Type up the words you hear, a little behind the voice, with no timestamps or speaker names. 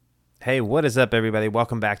Hey, what is up, everybody?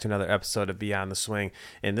 Welcome back to another episode of Beyond the Swing.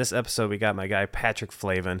 In this episode, we got my guy Patrick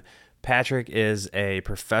Flavin. Patrick is a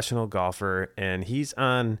professional golfer, and he's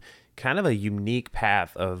on kind of a unique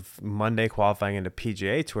path of Monday qualifying into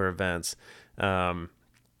PGA Tour events.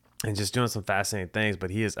 And just doing some fascinating things,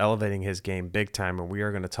 but he is elevating his game big time. And we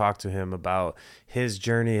are going to talk to him about his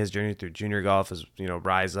journey through junior golf, as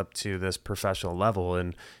rise up to this professional level,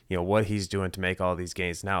 and what he's doing to make all these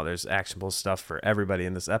gains now. There's actionable stuff for everybody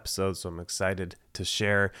in this episode, so I'm excited to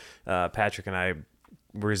share. Patrick and I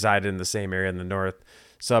resided in the same area in the north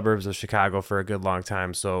suburbs of Chicago for a good long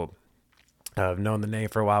time, so I've known the name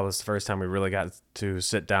for a while. It was the first time we really got to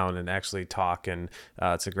sit down and actually talk, and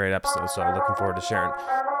it's a great episode, so I'm looking forward to sharing.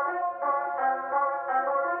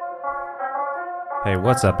 Hey,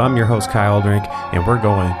 what's up? I'm your host, Kyle Drink, and we're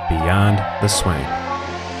going beyond the swing.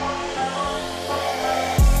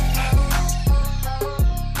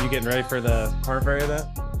 You getting ready for the Corn Ferry event?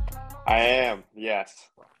 I am, yes.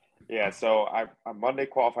 Yeah, so I Monday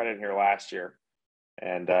qualified in here last year,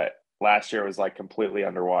 and last year was like completely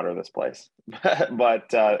underwater, this place.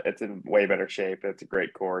 but it's in way better shape. It's a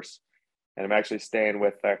great course. And I'm actually staying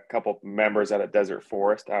with a couple members at a desert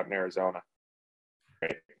forest out in Arizona.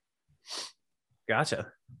 Great.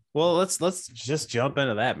 Gotcha. Well, let's just jump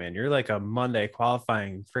into that, man. You're like a Monday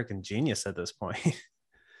qualifying freaking genius at this point.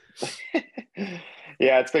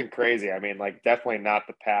 Yeah, it's been crazy. I mean, like definitely not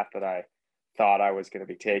the path that I thought I was going to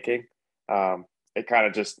be taking. It kind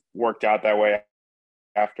of just worked out that way.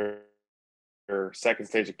 After second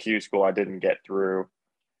stage of Q school, I didn't get through,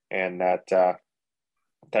 and that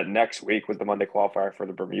next week was the Monday qualifier for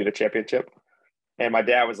the Bermuda Championship. And my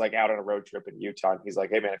dad was like out on a road trip in Utah. And he's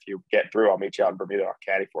like, hey, man, if you get through, I'll meet you out in Bermuda. I'll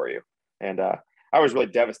caddy for you. And I was really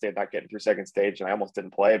devastated not getting through second stage. And I almost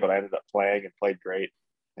didn't play, but I ended up playing and played great.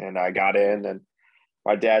 And I got in. And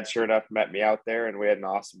my dad, sure enough, met me out there. And we had an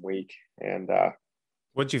awesome week. And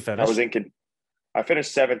What'd you finish? I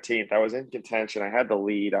finished 17th. I was in contention. I had the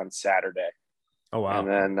lead on Saturday. Oh, wow. And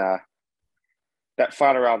then that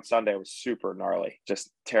final round Sunday was super gnarly,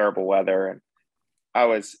 just terrible weather. And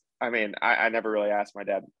I never really asked my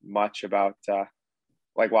dad much about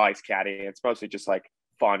like while he's caddying. It's mostly just like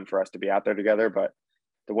fun for us to be out there together. But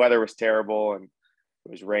the weather was terrible and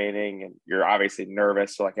it was raining and you're obviously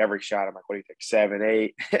nervous. So like every shot, I'm like, what do you think? 7,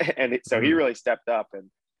 8. So he really stepped up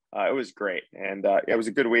and it was great. And it was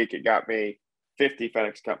a good week. It got me 50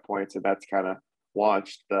 FedEx Cup points. And that's kind of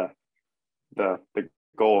launched the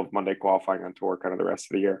goal of Monday qualifying on tour kind of the rest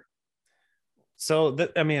of the year. So,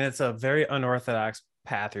 it's a very unorthodox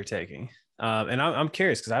path you're taking. And I'm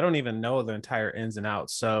curious because I don't even know the entire ins and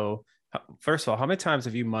outs. So, first of all, how many times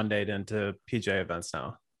have you Mondayed into PGA events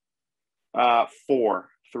now?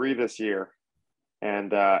 3 this year.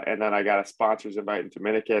 And then I got a sponsors invite in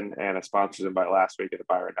Dominican and a sponsors invite last week at the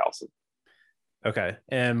Byron Nelson. Okay.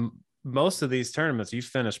 And most of these tournaments you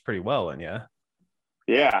finished pretty well in, yeah?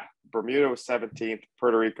 Yeah. Bermuda was 17th,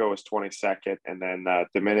 Puerto Rico was 22nd, and then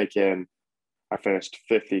Dominican, I finished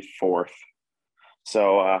 54th.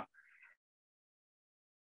 So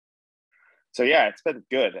yeah, it's been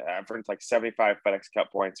good. I've earned like 75 FedEx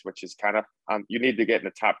Cup points, which is kind of you need to get in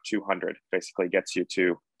the top 200. Basically, gets you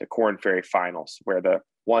to the Corn Ferry Finals, where the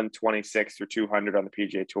 126 through 200 on the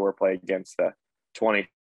PGA Tour play against the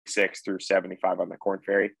 26 through 75 on the Corn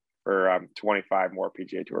Ferry for 25 more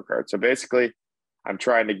PGA Tour cards. So basically, I'm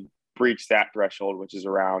trying to breach that threshold, which is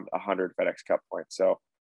around 100 FedEx Cup points. So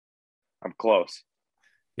I'm close.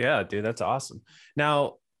 Yeah, dude, that's awesome.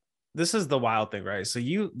 Now, this is the wild thing, right? So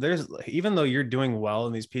even though you're doing well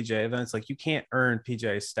in these PGA events, like you can't earn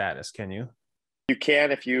PGA status, can you? You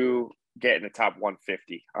can if you get in the top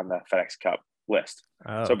 150 on the FedEx Cup list.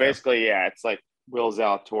 Oh, so okay. basically, yeah, it's like Will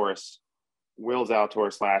Zalatoris. Will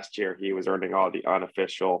Zalatoris last year, he was earning all the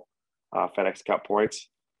unofficial FedEx Cup points.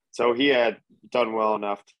 So he had done well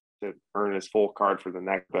enough to earn his full card for the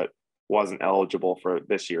next, but wasn't eligible for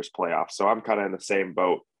this year's playoffs. So I'm kind of in the same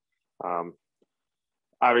boat.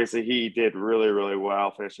 Obviously, he did really, really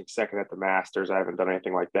well, finishing second at the Masters. I haven't done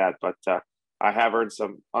anything like that, but I have earned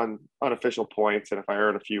some unofficial points. And if I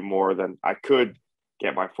earn a few more, then I could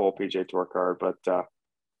get my full PGA Tour card. But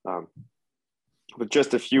with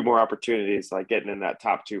just a few more opportunities, like getting in that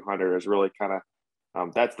top 200 is really kind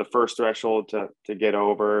of that's the first threshold to get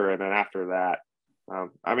over. And then after that,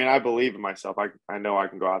 I believe in myself. I know I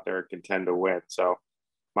can go out there and contend to win. So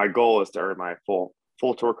my goal is to earn my full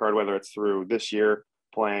tour card, whether it's through this year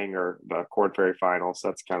playing or the Corn Ferry Finals.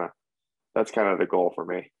 That's kind of the goal for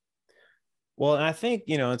me. Well, and I think,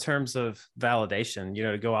 in terms of validation,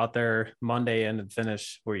 to go out there Monday and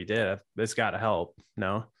finish where you did, it's got to help.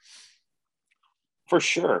 No? For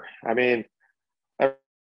sure. I mean,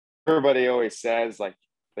 everybody always says like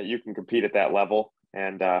that you can compete at that level.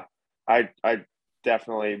 And I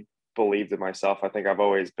definitely believed in myself. I think I've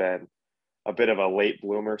always been a bit of a late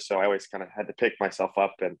bloomer. So I always kind of had to pick myself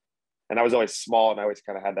up, and I was always small and I always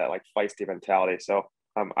kind of had that like feisty mentality. So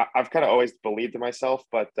I've kind of always believed in myself,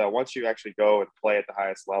 but once you actually go and play at the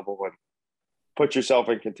highest level and put yourself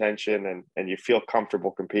in contention, and you feel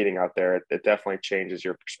comfortable competing out there, it definitely changes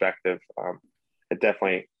your perspective. It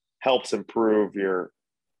definitely helps improve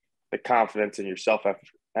the confidence in your self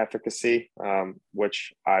efficacy,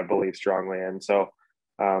 which I believe strongly in. So,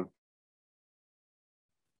 um,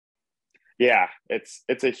 yeah,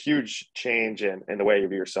 it's a huge change in the way you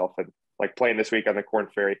view yourself. And like playing this week on the Corn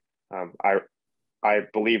Ferry, I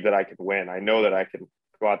believe that I can win. I know that I can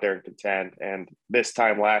go out there and contend. And this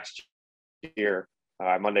time last year,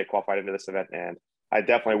 I Monday qualified into this event, and I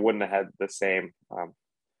definitely wouldn't have had the same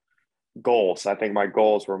goals. I think my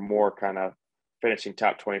goals were more kind of finishing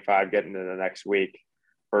top 25, getting into the next week,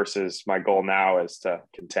 versus my goal now is to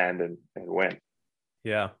contend and win.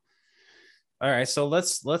 Yeah. All right. So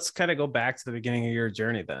let's kind of go back to the beginning of your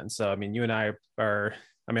journey then. So, I mean, you and I are,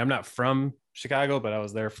 I mean, I'm not from Chicago, but I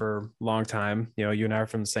was there for a long time. You know, you and I are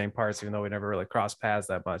from the same parts, even though we never really crossed paths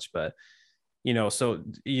that much. But, you know, so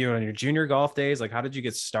you know, in your junior golf days, like how did you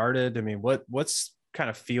get started? I mean, what's kind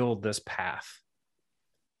of fueled this path?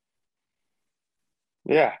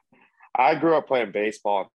 Yeah. I grew up playing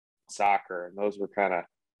baseball and soccer, and those were kind of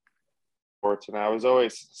sports. And I was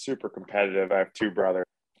always super competitive. I have two brothers.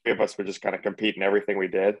 Three of us would just kind of compete in everything we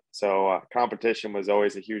did. So competition was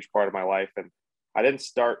always a huge part of my life. And I didn't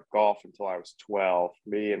start golf until I was 12.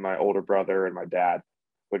 Me and my older brother and my dad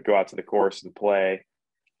would go out to the course and play.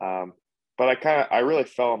 But I really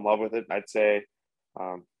fell in love with it. I'd say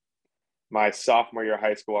um, my sophomore year of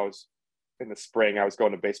high school, I was in the spring, I was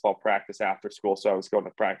going to baseball practice after school. So I was going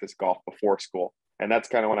to practice golf before school. And that's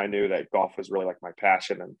kind of when I knew that golf was really like my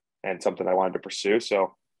passion and something I wanted to pursue.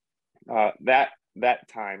 So that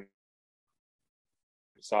time,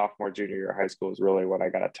 sophomore, junior year of high school, is really when I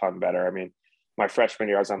got a ton better. I mean, my freshman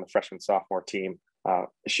year, I was on the freshman sophomore team,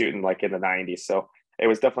 shooting like in the 90s. So it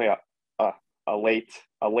was definitely a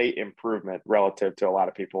late improvement relative to a lot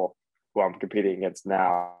of people who I'm competing against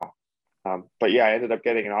now. But yeah, I ended up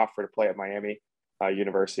getting an offer to play at Miami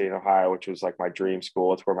University in Ohio, which was like my dream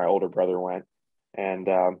school. It's where my older brother went, and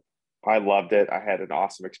I loved it. I had an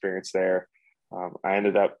awesome experience there. I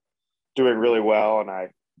ended up doing really well, and I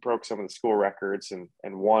broke some of the school records and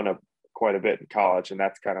won quite a bit in college. And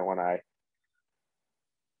that's kind of when I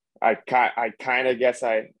kind of guess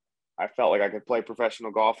I felt like I could play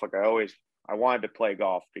professional golf. Like I wanted to play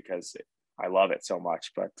golf because I love it so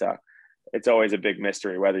much, but it's always a big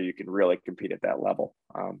mystery whether you can really compete at that level.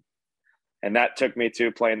 And that took me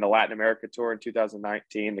to playing the Latin America Tour in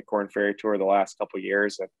 2019, the Corn Ferry Tour the last couple of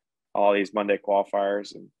years, and all these Monday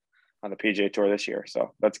qualifiers, and on the PGA Tour this year.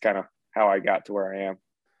 So that's kind of how I got to where I am.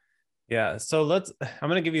 Yeah. So I'm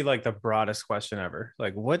going to give you like the broadest question ever.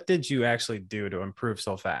 Like, what did you actually do to improve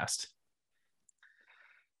so fast?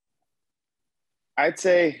 I'd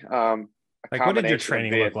say a Like, what did your combination of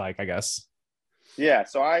training look being, like, I guess? yeah.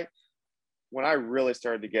 So when I really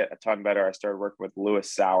started to get a ton better, I started working with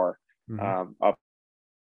Lewis Sauer Mm-hmm. up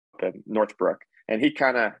in Northbrook. And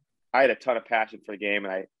I had a ton of passion for the game,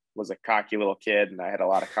 and I was a cocky little kid, and I had a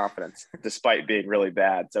lot of confidence despite being really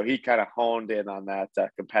bad. So he kind of honed in on that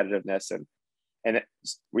competitiveness,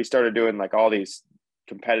 we started doing like all these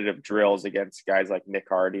competitive drills against guys like Nick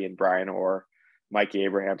Hardy and Brian Orr, Mikey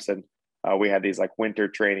Abrahamson. We had these like winter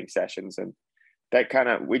training sessions, and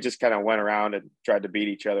we just kind of went around and tried to beat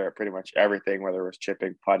each other at pretty much everything, whether it was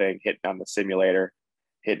chipping, putting, hitting on the simulator,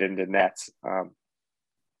 hitting into nets.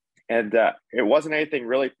 And it wasn't anything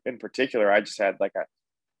really in particular. I just had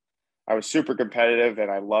I was super competitive,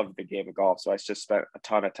 and I loved the game of golf. So I just spent a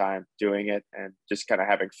ton of time doing it and just kind of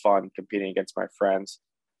having fun competing against my friends.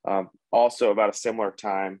 Also, about a similar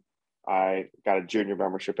time, I got a junior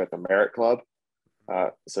membership at the Merit Club.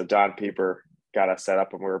 So Don Pieper got us set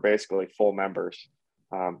up, and we were basically full members.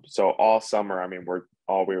 So all summer, I mean,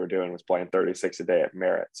 all we were doing was playing 36 a day at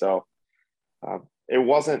Merit. So it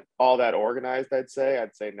wasn't all that organized, I'd say.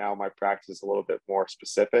 I'd say now my practice is a little bit more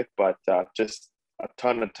specific, but just a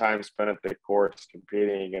ton of time spent at the course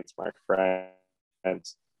competing against my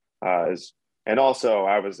friends. And also,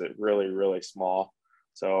 I was really, really small.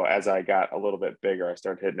 So as I got a little bit bigger, I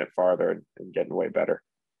started hitting it farther and getting way better.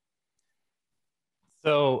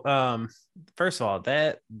 So, first of all,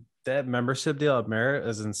 that membership deal at Merit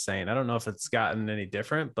is insane. I don't know if it's gotten any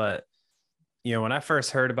different, but you know, when I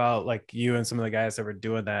first heard about like you and some of the guys that were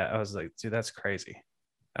doing that, I was like, dude, that's crazy.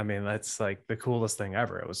 I mean, that's like the coolest thing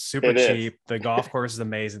ever. It was super It is. cheap. The golf course is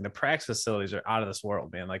amazing. The practice facilities are out of this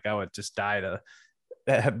world, man. Like I would just die to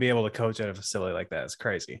be able to coach at a facility like that. It's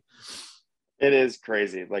crazy. It is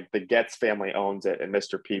crazy. Like the Getz family owns it, and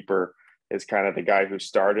Mr. Pieper is kind of the guy who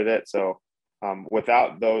started it. So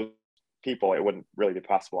without those people, it wouldn't really be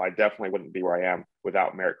possible. I definitely wouldn't be where I am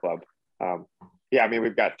without Merit Club. Um, yeah, I mean,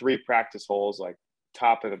 we've got 3 practice holes, like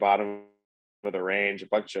top and the bottom of the range, a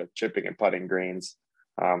bunch of chipping and putting greens.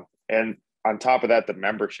 And on top of that, the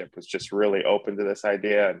membership was just really open to this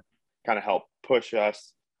idea and kind of helped push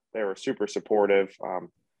us. They were super supportive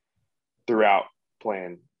throughout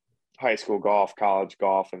playing high school golf, college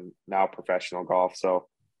golf, and now professional golf. So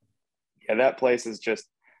yeah, that place is just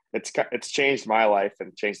it's changed my life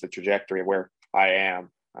and changed the trajectory of where I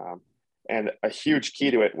am. And a huge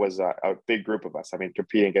key to it was a big group of us. I mean,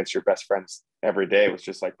 competing against your best friends every day was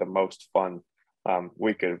just like the most fun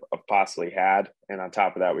we could have possibly had. And on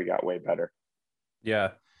top of that, we got way better. Yeah.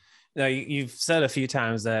 Now you've said a few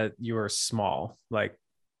times that you were small. Like,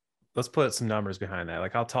 let's put some numbers behind that.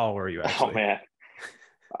 Like, how tall were you Oh actually? man,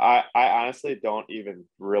 I honestly don't even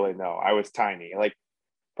really know. I was tiny, like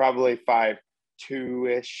probably 5'2"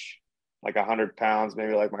 ish, like 100 pounds,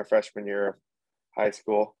 maybe like my freshman year of high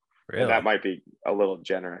school. And that Really? might be a little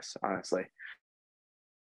generous, honestly.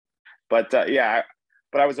 But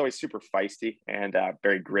but I was always super feisty and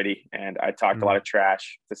very gritty, and I talked a lot Mm. of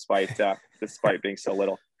trash despite being so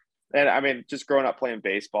little. And I mean, just growing up playing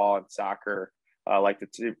baseball and soccer, like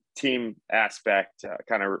the team aspect,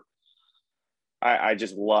 kind of, I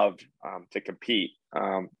just loved to compete.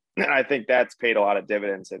 And I think that's paid a lot of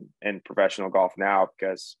dividends in professional golf now,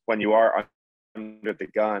 because when you are under the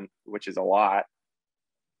gun, which is a lot,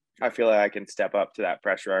 I feel like I can step up to that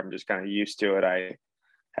pressure. I'm just kind of used to it. I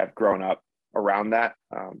have grown up around that.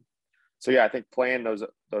 So yeah, I think playing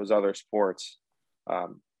those other sports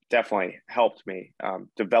definitely helped me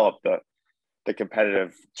develop the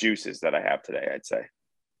competitive juices that I have today, I'd say.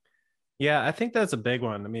 Yeah, I think that's a big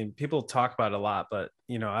one. I mean, people talk about it a lot, but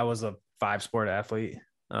I was a 5 sport athlete.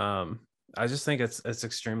 I just think it's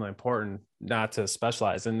extremely important not to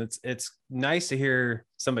specialize, and it's nice to hear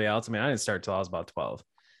somebody else. I mean, I didn't start till I was about 12.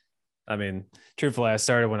 I mean, truthfully, I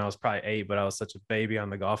started when I was probably 8, but I was such a baby on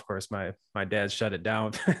the golf course. My dad shut it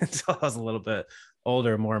down until I was a little bit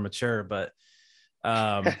older, more mature. But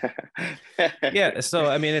um, yeah, so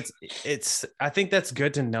I mean, it's I think that's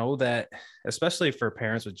good to know that, especially for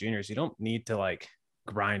parents with juniors, you don't need to like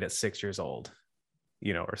grind at 6 years old,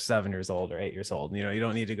 or 7 years old or 8 years old. You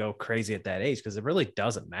don't need to go crazy at that age because it really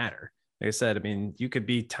doesn't matter. Like I said, I mean, you could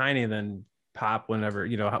be tiny and then pop whenever.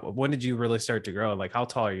 When did you really start to grow? Like, how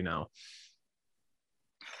tall are you now?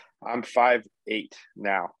 I'm 5'8"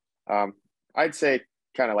 now. Um, I'd say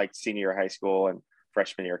kind of like senior year of high school and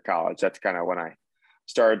freshman year of college. That's kind of when I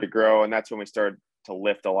started to grow, and that's when we started to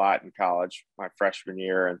lift a lot in college. My freshman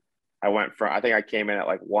year, and I think I came in at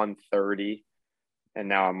like 130, and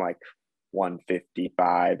now I'm like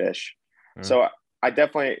 155 ish. Mm. So I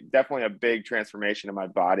definitely a big transformation in my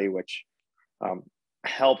body, which um,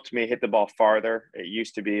 helped me hit the ball farther. It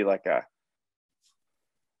used to be like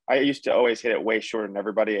I used to always hit it way shorter than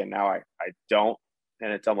everybody, and now I don't,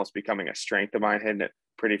 and it's almost becoming a strength of mine, hitting it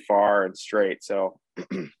pretty far and straight. So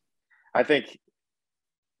I think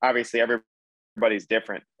obviously everybody's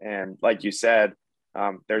different, and like you said,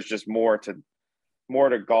 there's just more to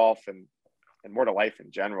golf and more to life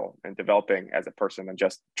in general, and developing as a person than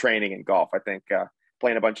just training in golf. I think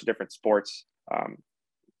playing a bunch of different sports,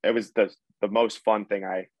 it was the most fun thing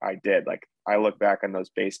I did. Like I look back on those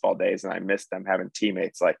baseball days and I miss them having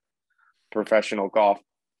teammates. Like professional golf,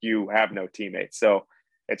 you have no teammates. So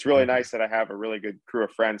it's really Mhm. nice that I have a really good crew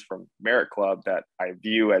of friends from Merit Club that I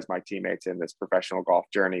view as my teammates in this professional golf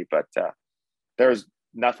journey. But there's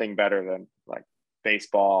nothing better than like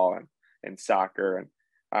baseball and soccer. And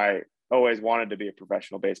I always wanted to be a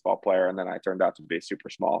professional baseball player, and then I turned out to be super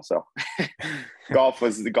small. So golf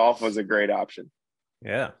was a great option.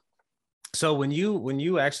 Yeah. So when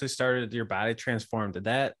you actually started your body transform, did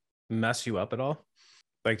that mess you up at all?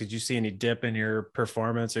 Like, did you see any dip in your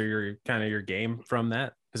performance or your kind of your game from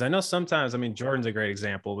that? Because I know sometimes, I mean, Jordan's a great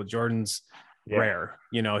example, but Jordan's Yeah, rare.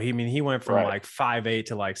 He went from right. like 5'8"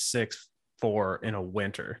 to like 6'4" in a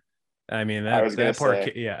winter. I mean, I that was gonna that poor say,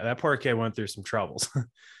 kid, yeah, that poor kid went through some troubles.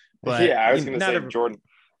 But yeah, I was gonna not say every,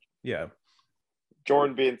 yeah,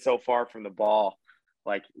 Jordan being so far from the ball,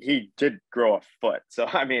 like he did grow a foot. So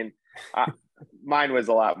I mean, I, mine was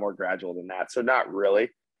a lot more gradual than that. So not really.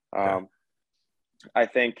 okay, Um, I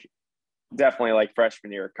think definitely like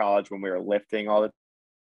freshman year of college when we were lifting all the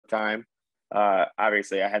time.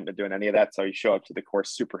 Obviously, I hadn't been doing any of that, so you show up to the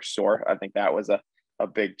course super sore. I think that was a a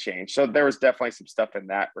big change. So there was definitely some stuff in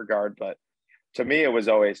that regard, but to me, it was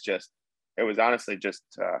honestly just,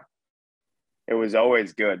 it was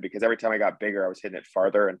always good because every time I got bigger, I was hitting it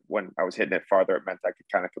farther. And when I was hitting it farther, it meant I could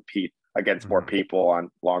kind of compete against more Mhm. people on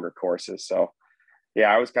longer courses. So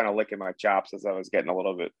yeah, I was kind of licking my chops as I was getting a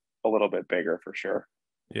little bit bigger for sure.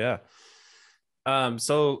 Yeah.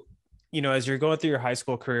 So, as you're going through your high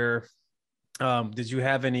school career, did you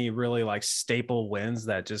have any really like staple wins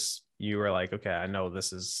that just you were like, okay, I know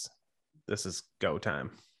this is go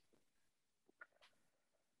time?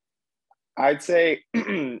 I'd say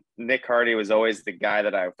Nick Hardy was always the guy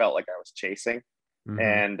that I felt like I was chasing. Mm-hmm.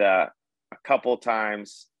 And a couple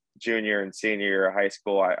times, junior and senior year of high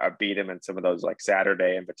school, I beat him in some of those like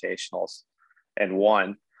Saturday invitationals and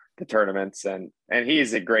won the tournaments. And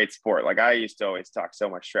he's a great sport. Like I used to always talk so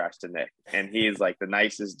much trash to Nick, and he's like the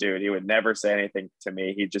nicest dude. He would never say anything to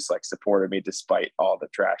me. He just like supported me despite all the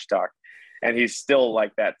trash talk. And he's still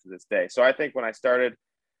like that to this day. So I think when I started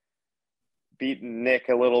beating Nick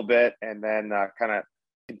a little bit and then kind of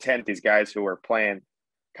content these guys who were playing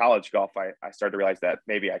college golf, I started to realize that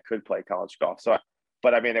maybe I could play college golf. So,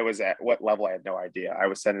 but I mean, it was at what level I had no idea. I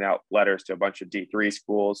was sending out letters to a bunch of D3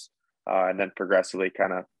 schools, and then progressively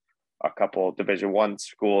kind of a couple Division I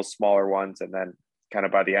schools, smaller ones, and then kind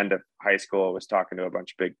of by the end of high school, I was talking to a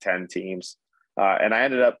bunch of Big Ten teams, and I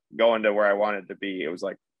ended up going to where I wanted to be. It was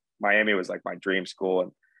like Miami was like my dream school,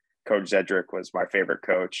 and Coach Zedrick was my favorite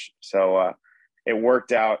coach. So it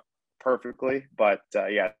worked out perfectly. But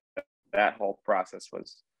yeah, that whole process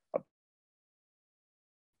was a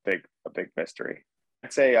big mystery.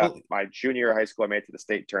 I'd say Well, my junior year of high school, I made it to the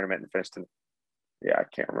state tournament and finished in. Yeah, I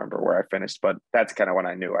can't remember where I finished, but that's kind of when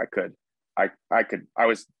I knew I could. I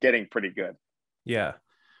was getting pretty good. yeah.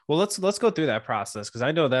 Well, let's go through that process because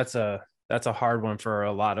I know that's a hard one for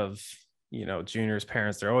a lot of juniors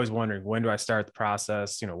parents. They're always wondering, when do I start the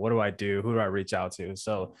process? What do I do? Who do I reach out to?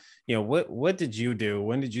 So what did you do?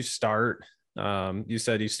 When did you start? You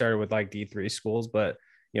said you started with like D3 schools, but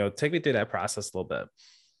take me through that process a little bit.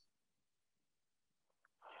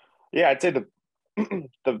 Yeah, I'd say the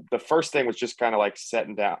the first thing was just kind of like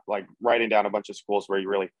setting down, like writing down a bunch of schools where you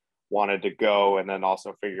really wanted to go, and then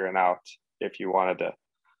also figuring out if you wanted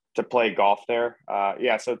to play golf there.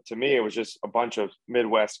 Yeah, so to me, it was just a bunch of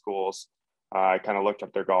Midwest schools. I kind of looked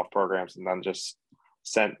up their golf programs and then just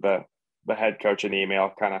sent the head coach an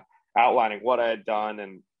email, kind of outlining what I had done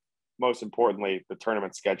and most importantly the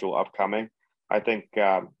tournament schedule upcoming. I think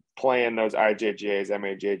playing those IJGAs,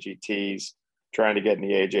 MAJGTs, trying to get in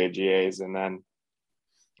the AJGAs, and then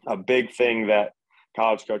a big thing that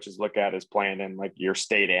college coaches look at is playing in like your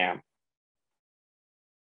state am,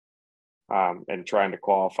 and trying to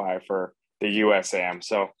qualify for the USAM.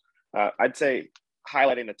 So I'd say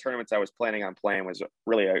highlighting the tournaments I was planning on playing was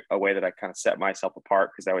really a way that I kind of set myself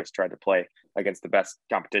apart because I always tried to play against the best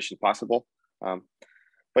competition possible. Um,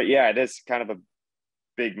 but yeah, it is kind of a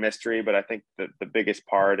big mystery, but I think that the biggest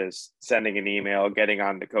part is sending an email, getting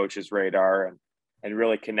on the coach's radar, and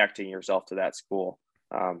really connecting yourself to that school.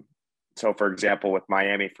 So, for example, with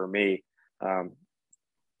Miami, for me, um,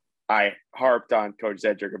 I harped on Coach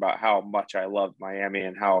Zedrick about how much I loved Miami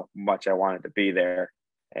and how much I wanted to be there.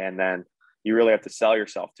 And then you really have to sell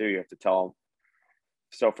yourself too. You have to tell them.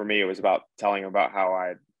 So for me, it was about telling them about how I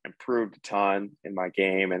had improved a ton in my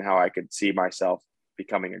game and how I could see myself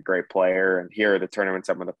becoming a great player. And here are the tournaments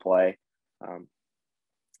I'm going to play. Um,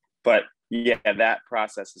 but yeah, that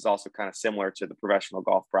process is also kind of similar to the professional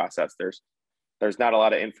golf process. There's not a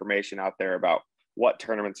lot of information out there about what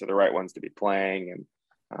tournaments are the right ones to be playing, and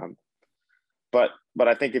um, but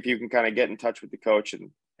I think if you can kind of get in touch with the coach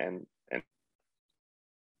and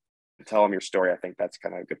tell them your story, I think that's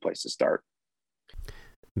kind of a good place to start.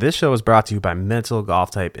 This show is brought to you by Mental Golf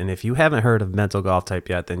Type. And if you haven't heard of Mental Golf Type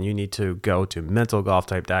yet, then you need to go to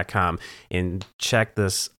mentalgolftype.com and check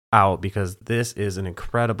this out because this is an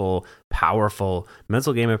incredible, powerful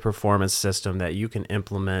mental game and performance system that you can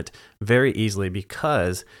implement very easily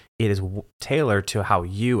because it is tailored to how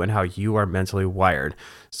you are mentally wired.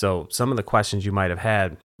 So some of the questions you might have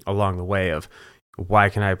had along the way of, why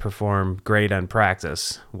can I perform great on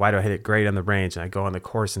practice? Why do I hit it great on the range and I go on the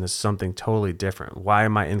course and it's something totally different? Why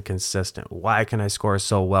am I inconsistent? Why can I score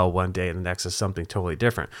so well one day and the next is something totally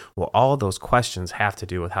different? Well, all of those questions have to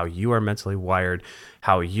do with how you are mentally wired,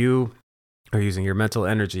 how you are using your mental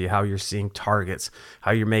energy, how you're seeing targets,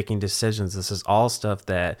 how you're making decisions. This is all stuff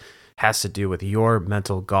that has to do with your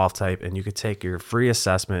mental golf type, and you could take your free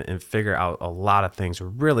assessment and figure out a lot of things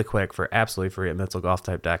really quick for absolutely free at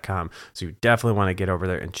mentalgolftype.com. So you definitely want to get over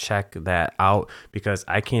there and check that out because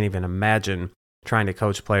I can't even imagine trying to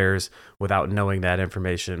coach players without knowing that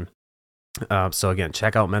information. So again,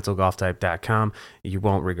 check out mentalgolftype.com. You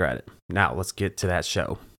won't regret it. Now let's get to that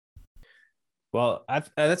show. Well,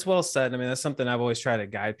 that's well said. I mean, that's something I've always tried to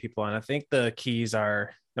guide people on. I think the keys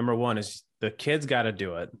are, number one is the kids got to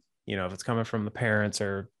do it. If it's coming from the parents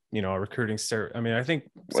or, a recruiting service. I mean, I think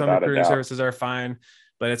some without a recruiting doubt. services are fine,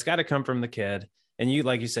 but it's got to come from the kid. And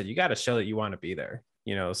like you said, you got to show that you want to be there,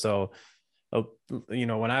 so,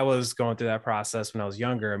 when I was going through that process when I was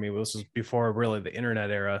younger, I mean, this was before really the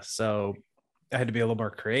internet era. So I had to be a little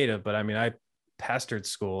more creative, but I mean, I pestered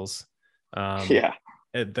schools. Um, Yeah.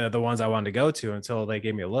 the ones I wanted to go to until they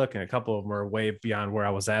gave me a look, and a couple of them were way beyond where I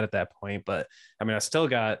was at that point. But I mean, I still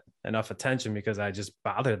got enough attention because I just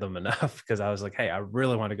bothered them enough because I was like, hey, I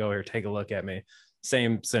really want to go here, take a look at me.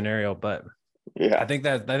 Same scenario, but Yeah. I think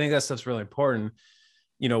that stuff's really important.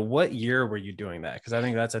 What year were you doing that? Because I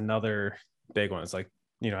think that's another big one. It's like,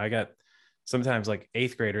 I got sometimes like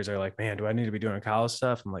eighth graders are like, man, do I need to be doing college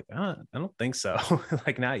stuff? I'm like, I don't think so.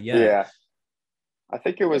 Like, not yet. Yeah. I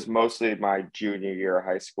think it was mostly my junior year of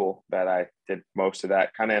high school that I did most of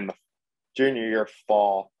that. Kind of in the junior year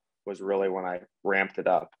fall was really when I ramped it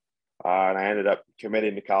up. And I ended up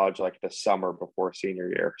committing to college like the summer before senior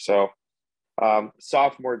year. So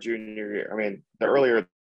sophomore, junior year, I mean, the earlier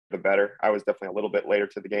the better. I was definitely a little bit later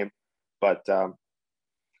to the game, but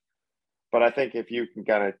I think if you can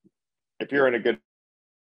kind of, if you're in a good,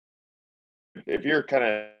 if you're kind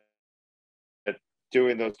of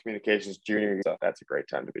doing those communications junior year stuff, that's a great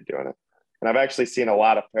time to be doing it. And I've actually seen a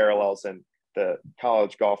lot of parallels in the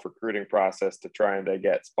college golf recruiting process to trying to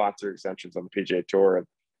get sponsor exemptions on the PGA Tour and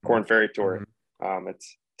Corn Ferry Tour.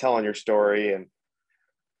 It's telling your story and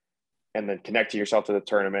then connecting yourself to the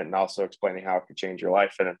tournament and also explaining how it could change your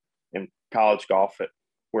life. And in college golf,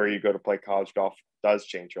 where you go to play college golf does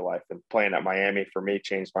change your life. And playing at Miami for me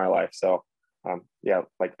changed my life. So, yeah,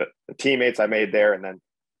 like the teammates I made there, and then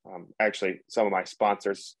actually some of my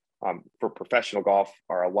sponsors for professional golf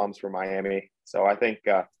are alums from Miami. So I think,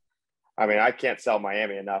 I mean, I can't sell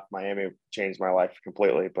Miami enough. Miami changed my life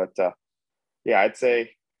completely. But yeah, I'd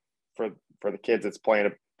say for the kids, it's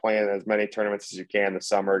playing as many tournaments as you can this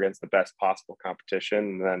summer against the best possible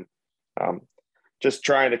competition, and then just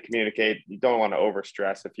trying to communicate. You don't want to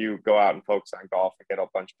overstress. If you go out and focus on golf and get a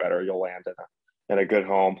bunch better, you'll land in a good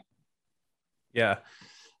home. Yeah.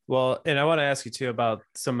 Well, and I want to ask you too about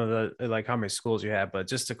some of the, like, how many schools you have, but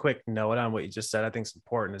just a quick note on what you just said, I think is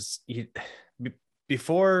important is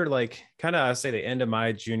before, like, kind of, I say the end of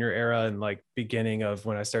my junior era and like beginning of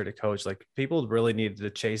when I started to coach, like, people really needed to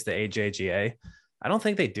chase the AJGA. I don't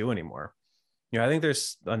think they do anymore. I think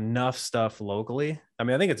there's enough stuff locally. I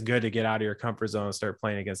mean, I think it's good to get out of your comfort zone and start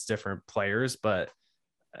playing against different players, but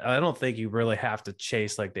I don't think you really have to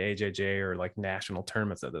chase like the AJJ or like national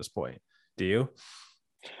tournaments at this point. Do you?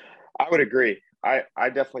 I would agree. I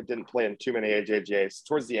definitely didn't play in too many AJJs.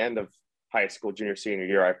 Towards the end of high school, junior, senior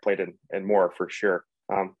year, I played in more for sure.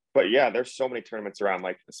 But yeah, there's so many tournaments around,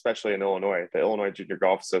 like especially in Illinois, the Illinois Junior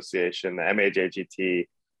Golf Association, the MAJGT,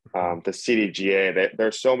 the CDGA.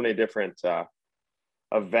 There's so many different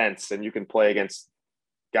events, and you can play against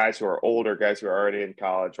guys who are older, guys who are already in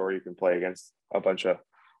college, or you can play against a bunch of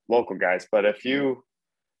local guys. But if you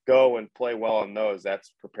go and play well on those,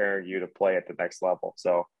 that's preparing you to play at the next level.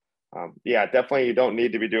 So yeah, definitely you don't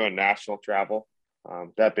need to be doing national travel.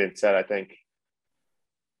 That being said, I think,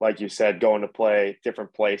 like you said, going to play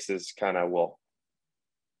different places kind of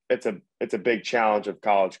it's a big challenge of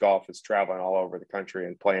college golf is traveling all over the country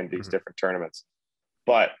and playing these different tournaments.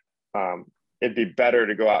 But it'd be better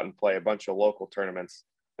to go out and play a bunch of local tournaments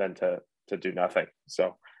than to do nothing.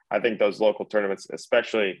 So I think those local tournaments,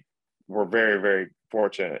 especially, we're very, very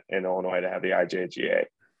fortunate in Illinois to have the IJGA.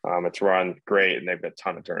 It's run great, and they've got a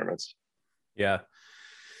ton of tournaments. Yeah.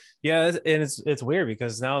 Yeah. And it's weird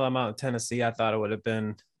because now that I'm out in Tennessee, I thought it would have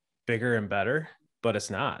been bigger and better, but it's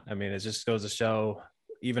not. I mean, it just goes to show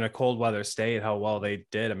even a cold weather state, how well they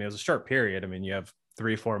did. I mean, it was a short period. I mean, you have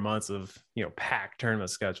 3-4 months of, packed tournament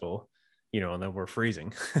schedule, and then we're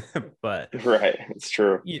freezing, but Right. It's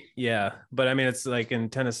true. yeah, but I mean, it's like in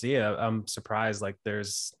Tennessee, I'm surprised, like,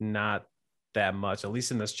 there's not that much, at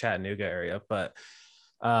least in this Chattanooga area, but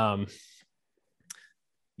um,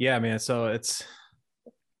 yeah, man. So it's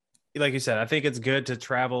like you said, I think it's good to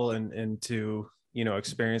travel and to,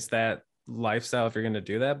 experience that lifestyle if you're going to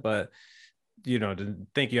do that. But, to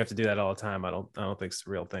think you have to do that all the time, I don't think it's a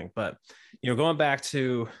real thing. But, going back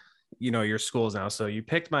to, your schools now. So you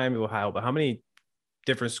picked Miami, Ohio, but how many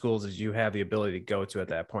different schools did you have the ability to go to at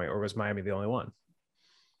that point? Or was Miami the only one?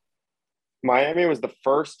 Miami was the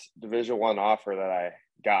first Division I offer that I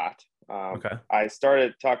got. Okay. I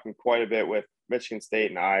started talking quite a bit with Michigan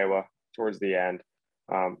State and Iowa towards the end.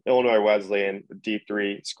 Illinois Wesleyan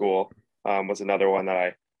D3 school was another one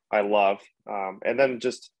that I love. And then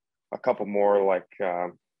just a couple more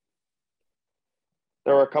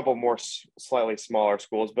there were a couple more slightly smaller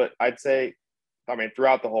schools, but I'd say, I mean,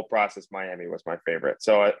 throughout the whole process, Miami was my favorite.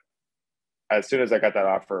 So as soon as I got that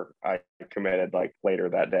offer, I committed like later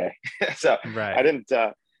that day. So I Right. didn't,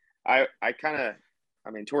 I kind of, I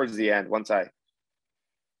mean, towards the end, once I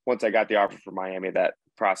got the offer for Miami, that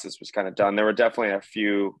process was kind of done. There were definitely a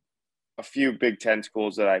few Big Ten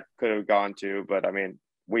schools that I could have gone to, but I mean,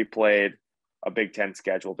 we played a Big Ten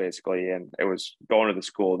schedule basically, and it was going to the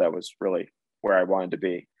school that was really where I wanted to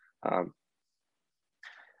be. Um,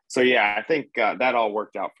 so yeah, I think that all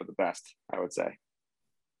worked out for the best, I would say.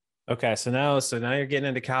 Okay. So now you're getting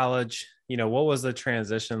into college. What was the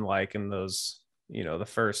transition like in those, the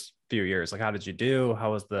first few years? Like, how did you do?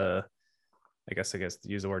 How was I guess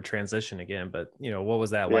use the word transition again, but what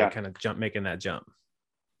was that like Yeah. kind of making that jump?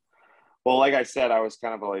 Well, like I said, I was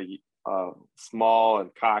kind of a small and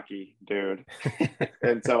cocky dude.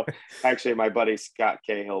 And so actually my buddy Scott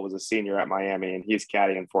Cahill was a senior at Miami, and he's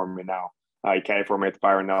caddying for me now. He caddied for me at the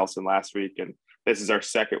Byron Nelson last week, and this is our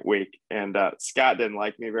second week. And Scott didn't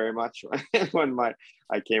like me very much when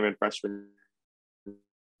I came in freshman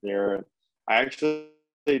year. And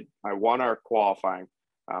I won our qualifying,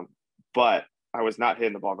 but I was not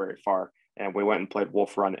hitting the ball very far. And we went and played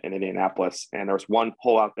Wolf Run in Indianapolis. And there was one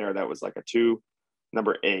hole out there that was like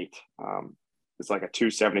number 8. It's like a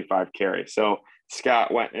 275 carry. So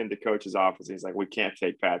Scott went into coach's office. He's like, we can't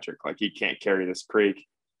take Patrick. Like, he can't carry this creek.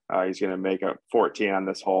 He's going to make a 14 on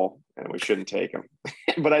this hole, and we shouldn't take him.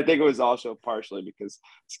 But I think it was also partially because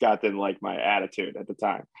Scott didn't like my attitude at the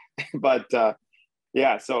time. But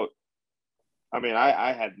yeah, so I mean,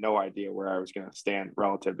 I had no idea where I was going to stand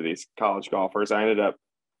relative to these college golfers. I ended up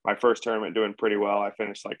my first tournament doing pretty well. I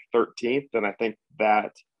finished like 13th, and I think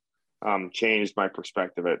that changed my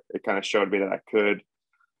perspective. It kind of showed me that I could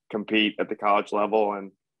compete at the college level.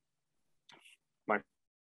 And my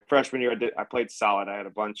freshman year, I played solid. I had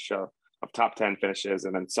a bunch of top 10 finishes,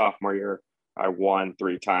 and then sophomore year, I won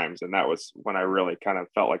 3 times, and that was when I really kind of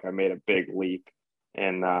felt like I made a big leap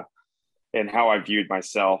in how I viewed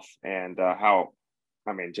myself, and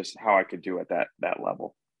just how I could do at that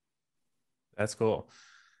level. That's cool.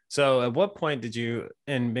 So at what point did you,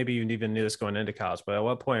 and maybe you even knew this going into college, but at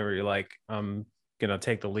what point were you like, I'm going to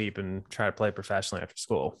take the leap and try to play professionally after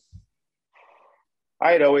school?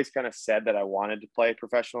 I had always kind of said that I wanted to play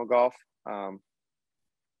professional golf.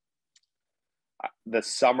 The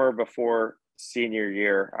summer before senior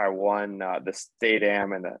year, I won the state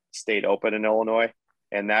am and the state open in Illinois.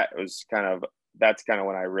 And that's kind of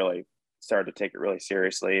when I really started to take it really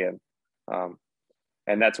seriously.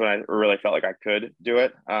 And that's when I really felt like I could do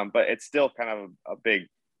it. But it's still kind of a big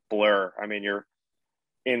blur. I mean, you're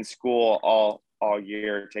in school all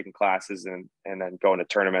year taking classes and then going to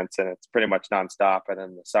tournaments, and it's pretty much nonstop. And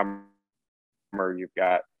then the summer you've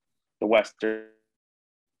got the Western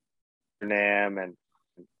Am and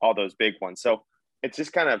all those big ones. So it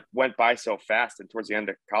just kind of went by so fast. And towards the end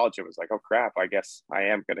of college, it was like, oh crap, I guess I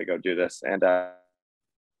am going to go do this. And I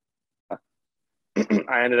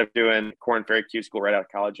ended up doing Corn Ferry Q School right out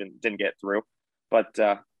of college and didn't get through. But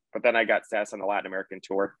then I got status on the Latin American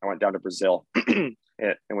tour. I went down to Brazil and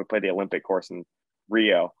we played the Olympic course in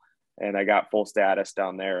Rio, and I got full status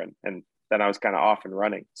down there. And then I was kind of off and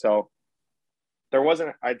running. So there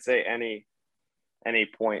wasn't, I'd say, any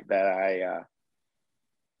point that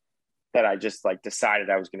I just like decided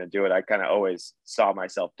I was going to do it. I kind of always saw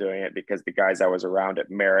myself doing it because the guys I was around at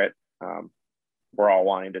Merritt were all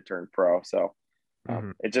wanting to turn pro. So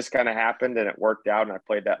it just kind of happened, and it worked out. And I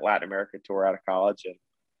played that Latin America tour out of college,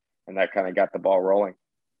 and that kind of got the ball rolling.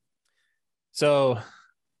 So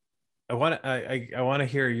I want to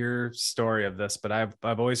hear your story of this, but I've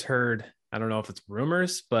always heard, I don't know if it's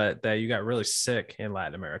rumors, but that you got really sick in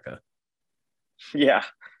Latin America. Yeah,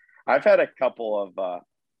 I've had a couple of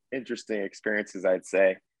interesting experiences, I'd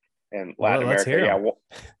say, in Latin Let's America. hear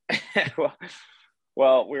Yeah, them.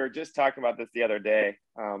 well, we were just talking about this the other day.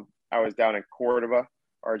 I was down in Cordoba,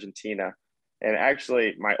 Argentina, and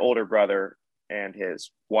actually my older brother and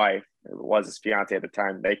his wife, it was his fiance at the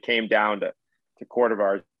time, they came down to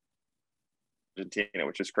Cordoba, Argentina,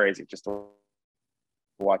 which is crazy just to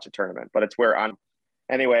watch a tournament. But it's where I'm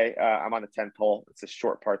anyway. I'm on the 10th hole. It's a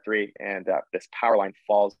short par 3, and this power line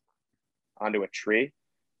falls onto a tree.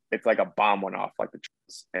 It's like a bomb went off, like the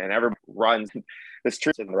trees, and everyone runs. This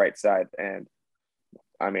tree on the right side, and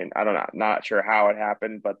I mean, I don't know, not sure how it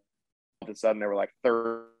happened, but all of a sudden there were like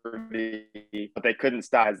 30, but they couldn't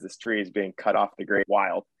stop as this tree is being cut off the grade.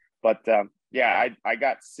 Wild. But yeah, I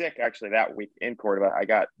got sick actually that week in Cordoba. I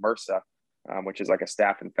got MRSA, which is like a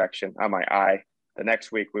staph infection on my eye. The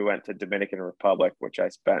next week we went to Dominican Republic, which I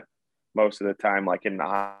spent most of the time like in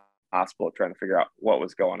the hospital trying to figure out what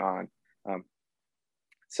was going on.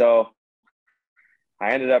 So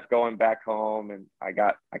I ended up going back home, and I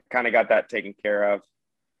kind of got that taken care of.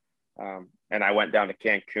 And I went down to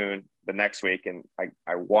Cancun the next week, and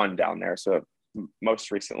I won down there. So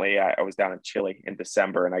most recently I was down in Chile in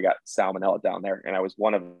December, and I got salmonella down there, and I was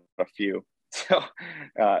one of a few. So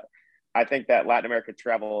I think that Latin American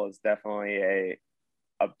travel is definitely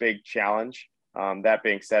a big challenge. That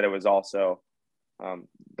being said, it was also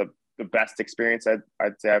the best experience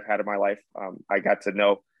I'd say I've had in my life. I got to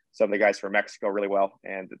know some of the guys from Mexico really well,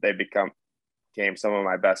 and they became some of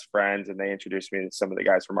my best friends, and they introduced me to some of the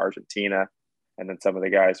guys from Argentina, and then some of the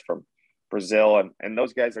guys from Brazil, and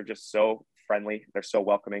those guys are just so friendly. They're so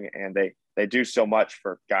welcoming, and they do so much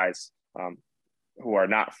for guys who are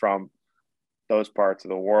not from those parts of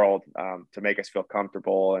the world, to make us feel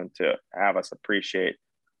comfortable and to have us appreciate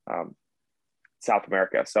South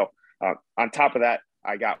America. So on top of that,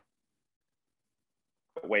 I got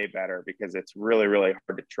way better because it's really, really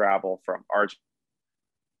hard to travel from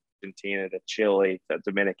Argentina to Chile to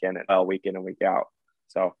Dominican and week in and week out.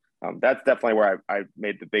 So that's definitely where I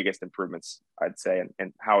made the biggest improvements, I'd say,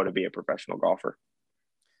 in how to be a professional golfer.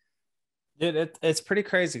 It's pretty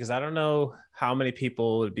crazy because I don't know how many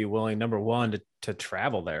people would be willing, number one, to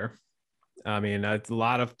travel there. I mean, a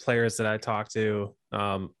lot of players that I talk to,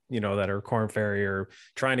 that are Corn Ferry or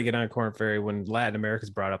trying to get on Corn Ferry, when Latin America's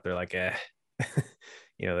brought up, they're like,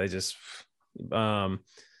 they just,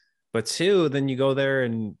 but two, then you go there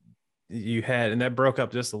and and that broke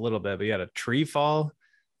up just a little bit, but you had a tree fall.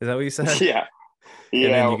 Is that what you said? Yeah.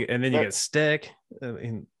 Yeah. And then you get stick. I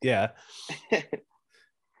mean, yeah.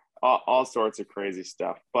 all sorts of crazy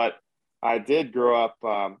stuff. But I did grow up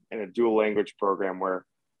in a dual language program where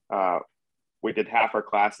we did half our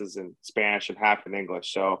classes in Spanish and half in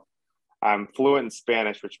English. So I'm fluent in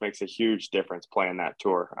Spanish, which makes a huge difference playing that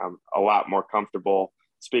tour. I'm a lot more comfortable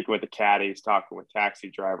speaking with the caddies, talking with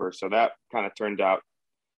taxi drivers. So that kind of turned out,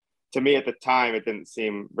 to me at the time, it didn't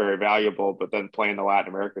seem very valuable, but then playing the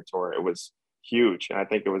Latin America tour, it was huge. And I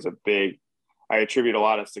think it was I attribute a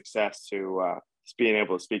lot of success to being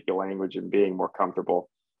able to speak the language and being more comfortable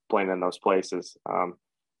playing in those places.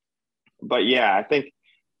 But yeah, I think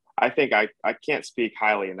I can't speak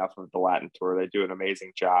highly enough of the Latin tour. They do an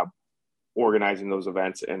amazing job organizing those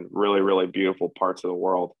events in really, really beautiful parts of the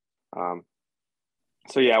world.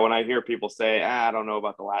 So yeah, when I hear people say, I don't know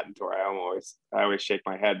about the Latin tour, I always shake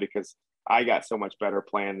my head because I got so much better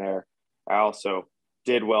playing there. I also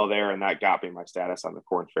did well there, and that got me my status on the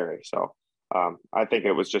Corn Ferry. So I think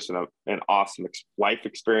it was just an awesome life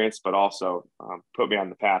experience, but also put me on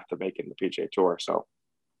the path to making the PGA Tour. So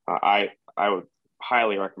I would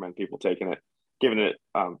highly recommend people giving it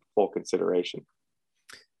full consideration.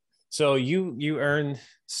 So you earned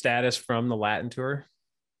status from the Latin tour?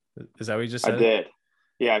 Is that what you just said? I did.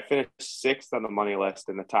 Yeah, I finished 6th on the money list,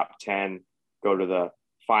 and the top 10 go to the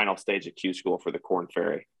final stage of Q School for the Corn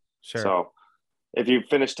Ferry. Sure. So if you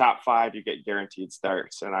finish top 5, you get guaranteed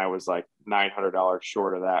starts, and I was like $900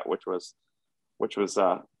 short of that, which was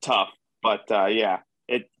tough. But yeah,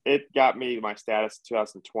 it got me my status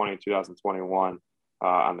 2020, 2021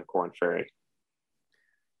 on the Corn Ferry.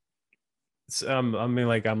 I mean,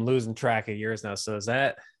 like, I'm losing track of years now. So is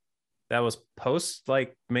that was post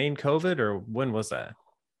like main COVID, or when was that?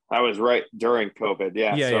 That was right during COVID.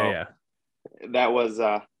 Yeah. Yeah. That was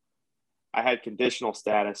I had conditional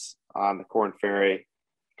status on the Corn Ferry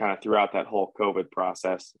kind of throughout that whole COVID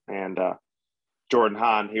process. And Jordan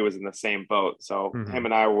Hahn, he was in the same boat. So him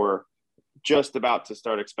and I were just about to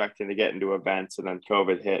start expecting to get into events, and then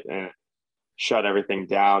COVID hit and it shut everything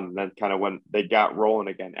down. And then kind of when they got rolling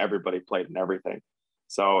again, everybody played in everything.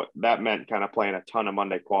 So that meant kind of playing a ton of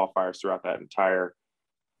Monday qualifiers throughout that entire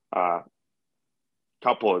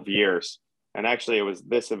couple of years. And actually, it was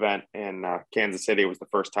this event in Kansas City. It was the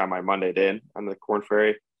first time I Mondayed in on the Corn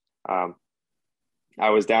Ferry. I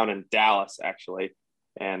was down in Dallas, actually,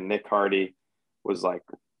 and Nick Hardy was like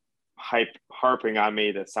harping on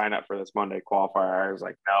me to sign up for this Monday qualifier. I was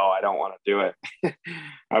like, no, I don't want to do it.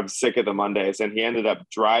 I'm sick of the Mondays. And he ended up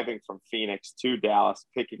driving from Phoenix to Dallas,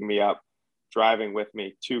 picking me up, driving with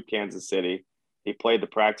me to Kansas City. He played the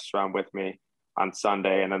practice round with me on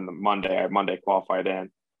Sunday, and then the Monday, I Monday qualified in.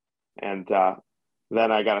 And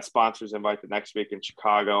then I got a sponsors invite the next week in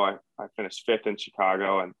Chicago. I finished 5th in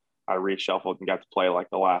Chicago, and I reshuffled and got to play like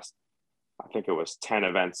the last, I think it was 10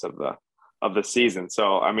 events of the season.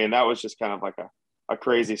 So, I mean, that was just kind of like a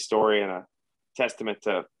crazy story and a testament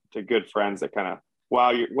to to good friends that kind of,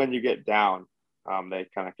 when you get down, they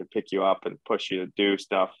kind of can pick you up and push you to do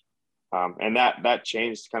stuff. And that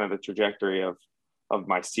changed kind of the trajectory of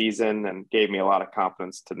my season and gave me a lot of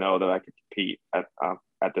confidence to know that I could compete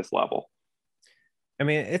at this level. I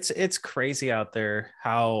mean, it's crazy out there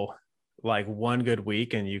how like one good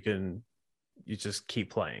week and you just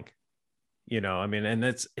keep playing, I mean, and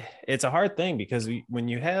it's a hard thing because when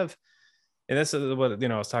you have, and this is what,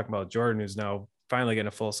 I was talking about Jordan, who's now finally getting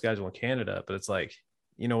a full schedule in Canada, but it's like,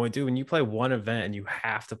 when you play one event and you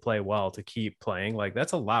have to play well to keep playing, like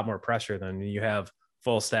that's a lot more pressure than you have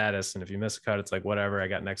full status. And if you miss a cut, it's like, whatever, I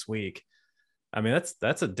got next week. I mean,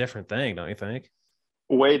 that's a different thing, don't you think?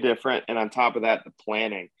 Way different. And on top of that, the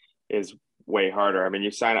planning is way harder. I mean,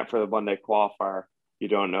 you sign up for the Monday qualifier, you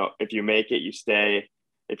don't know if you make it, you stay.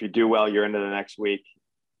 If you do well, you're into the next week.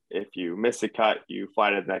 If you miss a cut, you fly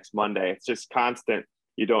to the next Monday. It's just constant.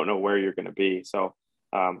 You don't know where you're going to be. So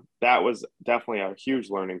that was definitely a huge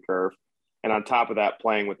learning curve. And on top of that,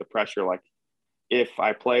 playing with the pressure, like if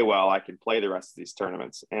I play well, I can play the rest of these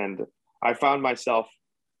tournaments. And I found myself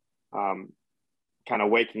kind of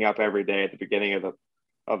waking up every day at the beginning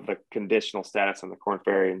of the conditional status on the Corn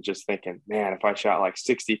Ferry and just thinking, man, if I shot like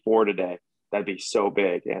 64 today, that'd be so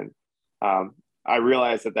big. And I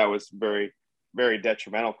realized that was very, very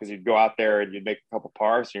detrimental because you'd go out there and you'd make a couple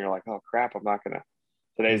pars and you're like, oh crap,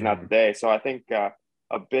 today's not the day. So I think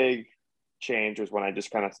a big change was when I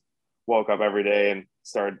just kind of woke up every day and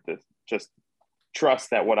started to just trust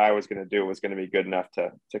that what I was going to do was going to be good enough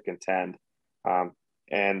to contend.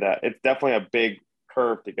 And it's definitely a big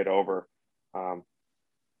curve to get over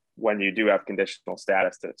when you do have conditional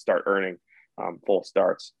status to start earning full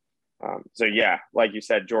starts. So yeah, like you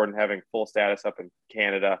said, Jordan, having full status up in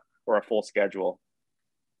Canada or a full schedule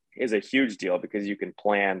is a huge deal because you can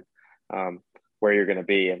plan where you're going to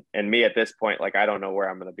be. And me at this point, like, I don't know where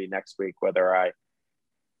I'm going to be next week, whether I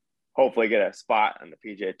hopefully get a spot on the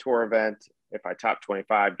PGA Tour event, if I top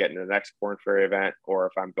 25, get into the next Corn Ferry event, or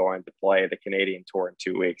if I'm going to play the Canadian Tour in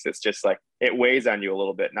 2 weeks. It's just like, it weighs on you a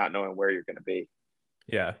little bit, not knowing where you're going to be.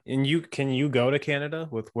 Yeah. And can you go to Canada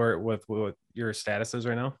with your status is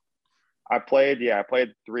right now? I played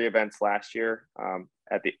 3 events last year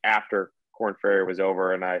after Corn Ferry was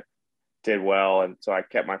over, and I did well. And so I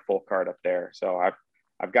kept my full card up there. So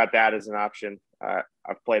I've got that as an option.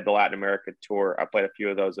 I've played the Latin America Tour. I played a few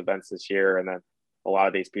of those events this year, and then a lot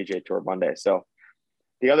of these PGA Tour Mondays. So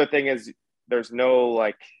the other thing is there's no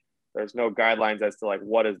guidelines as to like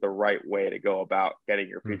what is the right way to go about getting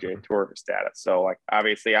your PGA Tour status. So like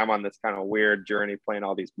obviously I'm on this kind of weird journey playing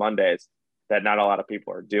all these Mondays that not a lot of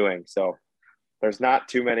people are doing. So there's not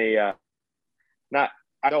too many I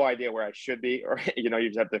have no idea where I should be, or you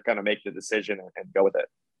just have to kind of make the decision and go with it.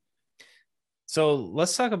 So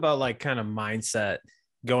let's talk about like kind of mindset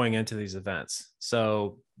going into these events.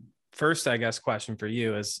 So first, I guess question for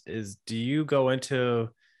you is do you go into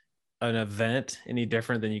an event any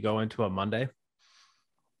different than you go into a Monday?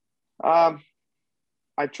 I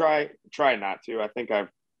try not to. I think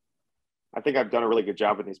I've done a really good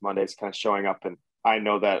job with these Mondays, kind of showing up, and I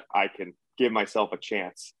know that I can give myself a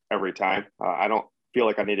chance every time. I don't feel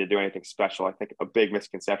like I need to do anything special. I think a big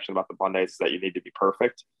misconception about the Mondays is that you need to be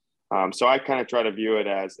perfect. So I kind of try to view it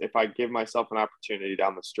as if I give myself an opportunity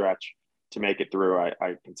down the stretch to make it through,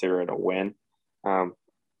 I consider it a win.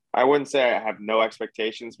 I wouldn't say I have no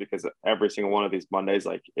expectations because every single one of these Mondays,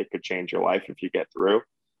 like it could change your life if you get through.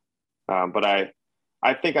 But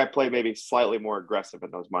I think I play maybe slightly more aggressive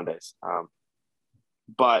in those Mondays.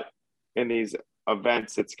 But in these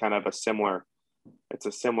events, it's kind of a similar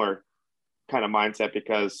kind of mindset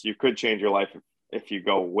because you could change your life if you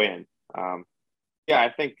go win. I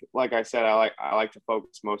think, like I said, I like to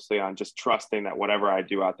focus mostly on just trusting that whatever I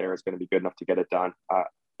do out there is going to be good enough to get it done.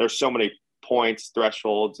 There's so many points,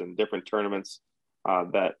 thresholds, and different tournaments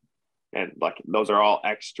and those are all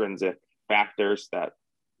extrinsic factors that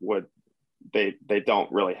they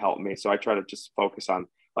don't really help me. So I try to just focus on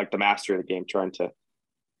like the mastery of the game, trying to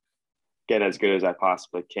get as good as I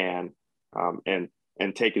possibly can, and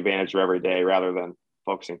take advantage of every day rather than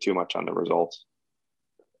focusing too much on the results.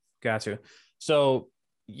 Gotcha. So,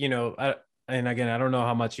 and again, I don't know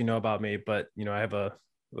how much you know about me, but, I have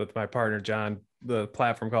with my partner, John, the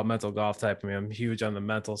platform called Mental Golf Type. I mean, I'm huge on the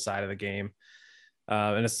mental side of the game.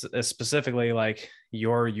 And it's specifically like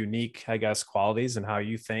your unique, I guess, qualities and how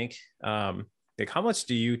you think. Like how much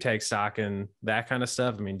do you take stock in that kind of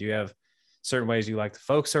stuff? I mean, do you have certain ways you like to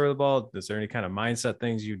focus over the ball? Is there any kind of mindset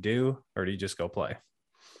things you do, or do you just go play?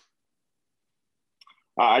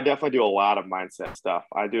 I definitely do a lot of mindset stuff.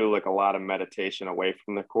 I do like a lot of meditation away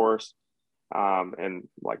from the course, and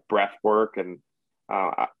like breath work. And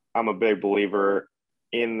I'm a big believer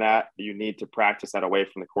in that. You need to practice that away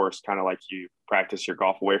from the course, kind of like you practice your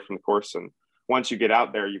golf away from the course. And once you get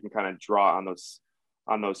out there, you can kind of draw on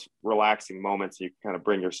those relaxing moments. You can kind of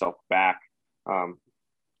bring yourself back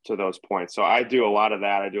to those points. So I do a lot of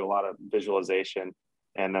that. I do a lot of visualization,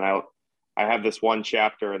 and then I have this one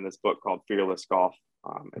chapter in this book called Fearless Golf.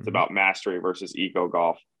 It's about mastery versus ego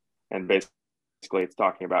golf, and basically it's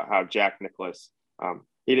talking about how Jack Nicklaus,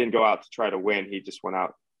 he didn't go out to try to win. He just went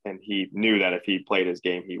out and he knew that if he played his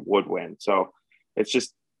game, he would win. So it's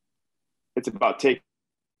about taking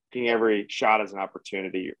every shot as an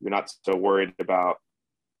opportunity. You're not so worried about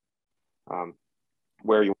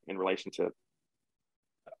where you in relation to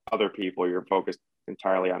other people. You're focused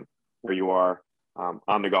entirely on where you are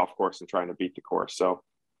on the golf course and trying to beat the course. So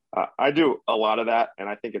I do a lot of that, and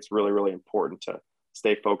I think it's really, really important to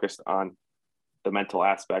stay focused on the mental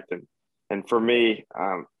aspect. And for me,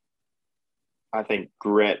 I think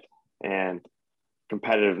grit and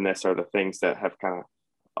competitiveness are the things that have kind of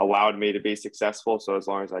allowed me to be successful. So as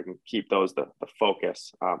long as I can keep those the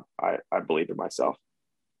focus, I believe in myself.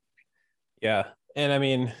 Yeah. And I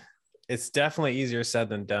mean, it's definitely easier said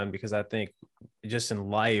than done, because I think just in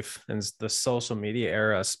life and the social media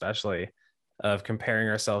era, especially, of comparing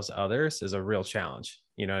ourselves to others is a real challenge.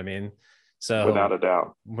 You know what I mean? So Without a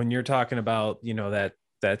doubt, when you're talking about,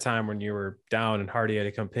 that time when you were down and Hardy had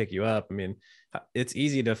to come pick you up, I mean, it's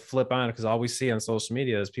easy to flip on, because all we see on social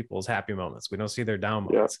media is people's happy moments. We don't see their down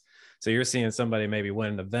moments. Yeah. So you're seeing somebody maybe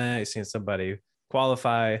win an event, you're seeing somebody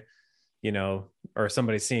qualify, or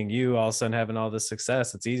somebody seeing you all of a sudden having all this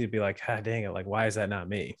success. It's easy to be like, dang it, like, why is that not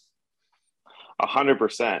me?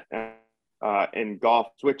 100%. In golf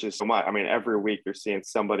switches so much. I mean, every week you're seeing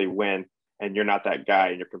somebody win and you're not that guy,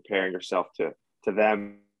 and you're comparing yourself to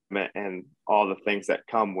them and all the things that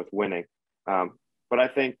come with winning. But I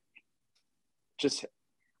think just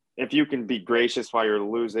if you can be gracious while you're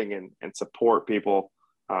losing and support people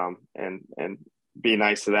and be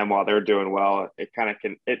nice to them while they're doing well, it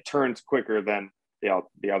turns quicker than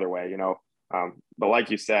the other way, but like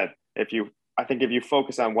you said, I think if you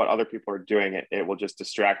focus on what other people are doing, it will just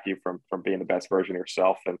distract you from being the best version of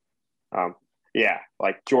yourself. And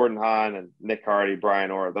like Jordan Hahn and Nick Hardy,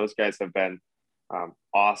 Brian Orr, those guys have been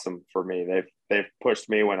awesome for me. They've pushed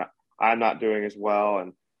me when I'm not doing as well,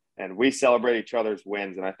 and we celebrate each other's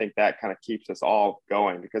wins. And I think that kind of keeps us all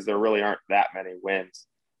going, because there really aren't that many wins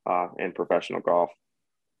in professional golf.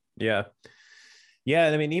 Yeah. Yeah.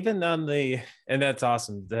 I mean, even and that's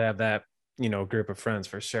awesome to have that, group of friends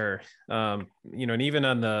for sure. And even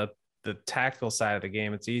on the tactical side of the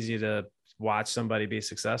game, it's easy to watch somebody be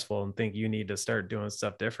successful and think you need to start doing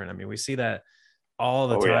stuff different. I mean, we see that all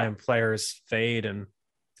the time. Yeah. Players fade, and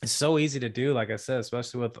it's so easy to do. Like I said,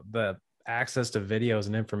 especially with the access to videos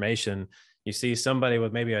and information, you see somebody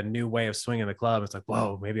with maybe a new way of swinging the club. It's like,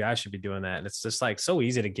 whoa, maybe I should be doing that. And it's just like so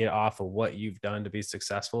easy to get off of what you've done to be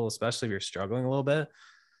successful, especially if you're struggling a little bit.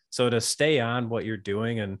 So to stay on what you're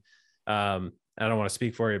doing, and I don't want to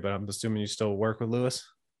speak for you, but I'm assuming you still work with Lewis.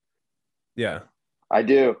 Yeah, I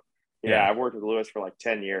do. Yeah. I've worked with Lewis for like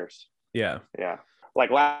 10 years. Yeah. Yeah. Like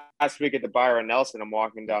last week at the Byron Nelson, I'm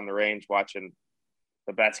walking down the range watching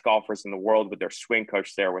the best golfers in the world with their swing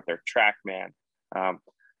coach there with their TrackMan.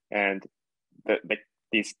 And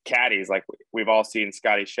these caddies, like we've all seen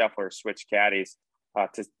Scotty Scheffler switch caddies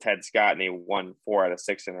to Ted Scott, and he won 4 out of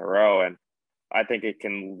 6 in a row. And I think it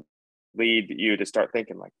can lead you to start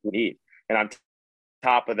thinking like we need. And on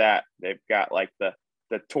top of that, they've got like the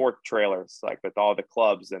torque trailers, like with all the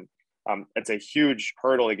clubs. And it's a huge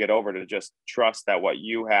hurdle to get over, to just trust that what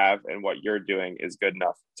you have and what you're doing is good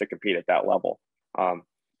enough to compete at that level.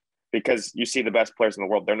 Because you see the best players in the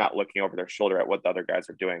world, they're not looking over their shoulder at what the other guys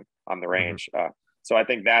are doing on the range. Mm-hmm. So I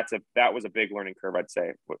think that was a big learning curve, I'd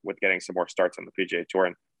say, with getting some more starts on the PGA Tour.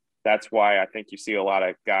 And that's why I think you see a lot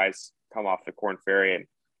of guys come off the Korn Ferry, and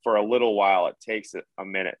for a little while it takes a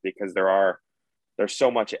minute, because there's so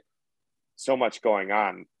much going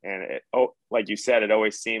on. And like you said, it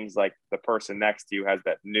always seems like the person next to you has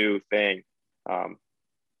that new thing,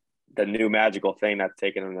 the new magical thing that's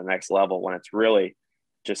taken them to the next level, when it's really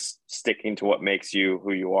just sticking to what makes you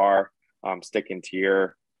who you are, sticking to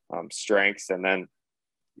your strengths. And then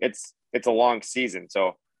it's a long season.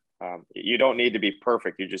 So you don't need to be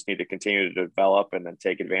perfect. You just need to continue to develop and then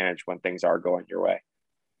take advantage when things are going your way.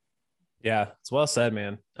 Yeah, it's well said,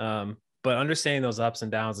 man. But understanding those ups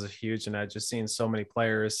and downs is huge. And I've just seen so many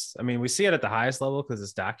players. I mean, we see it at the highest level because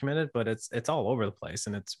it's documented, but it's all over the place,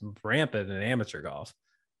 and it's rampant in amateur golf.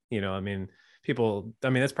 I mean,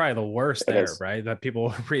 it's probably the worst there, right? That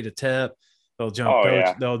people read a tip, Oh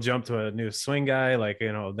yeah. they'll jump to a new swing guy. Like,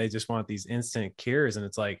 they just want these instant cures. And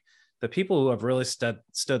it's like the people who have really stood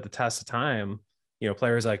the test of time,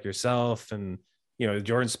 players like yourself and,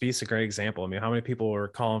 Jordan Spieth's a great example. I mean, how many people were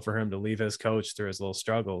calling for him to leave his coach through his little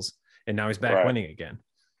struggles, and now he's back Right. winning again.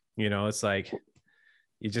 It's like,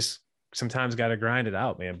 you just sometimes got to grind it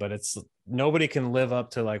out, man. But it's nobody can live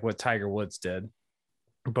up to like what Tiger Woods did.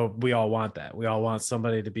 But we all want that. We all want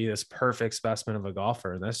somebody to be this perfect specimen of a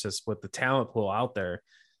golfer. And that's just with the talent pool out there.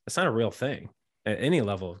 That's not a real thing at any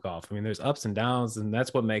level of golf. I mean, there's ups and downs, and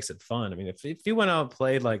that's what makes it fun. I mean, if you went out and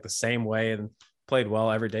played like the same way and played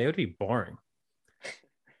well every day, it would be boring.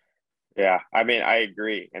 Yeah. I mean, I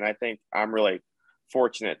agree. And I think I'm really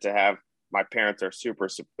fortunate to have my parents are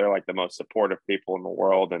they're like the most supportive people in the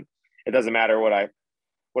world. And it doesn't matter what I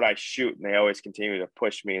shoot, and they always continue to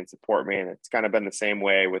push me and support me. And it's kind of been the same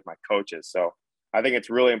way with my coaches. So I think it's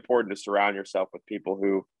really important to surround yourself with people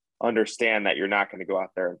who understand that you're not going to go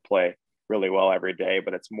out there and play really well every day,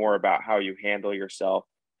 but it's more about how you handle yourself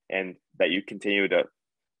and that you continue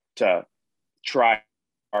to try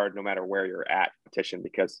hard no matter where you're at competition.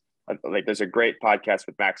 Because like there's a great podcast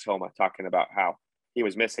with Max Homa talking about how he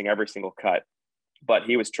was missing every single cut, but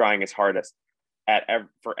he was trying his hardest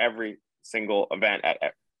for every single event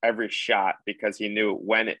at every shot, because he knew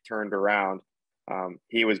when it turned around,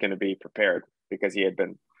 he was going to be prepared, because he had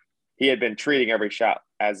been treating every shot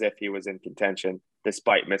as if he was in contention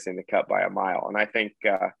despite missing the cut by a mile. And I think,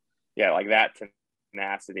 like that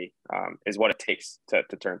tenacity is what it takes to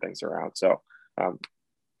turn things around. So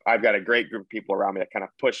I've got a great group of people around me that kind of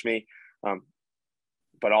push me,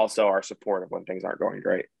 but also are supportive when things aren't going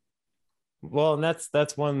great. Well, and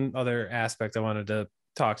that's one other aspect I wanted to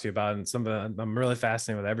talk to you about, and I'm really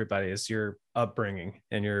fascinated with everybody is your upbringing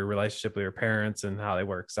and your relationship with your parents and how they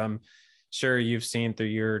work. So I'm sure you've seen through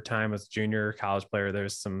your time as junior college player,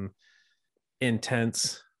 there's some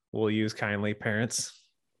intense, we'll use kindly, parents.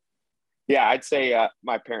 Yeah, I'd say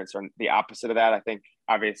my parents are the opposite of that. I think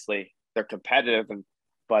obviously they're competitive,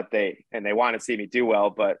 but they want to see me do well,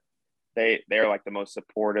 but they're like the most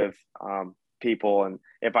supportive people. And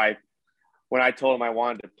when I told them I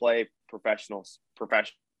wanted to play professional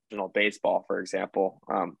baseball, for example,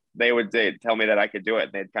 they'd tell me that I could do it,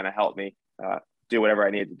 and they'd kind of help me do whatever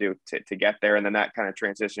I needed to do to get there. And then that kind of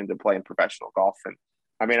transitioned to playing professional golf. And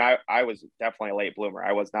I mean, I was definitely a late bloomer.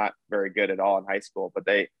 I was not very good at all in high school, but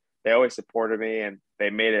they always supported me, and they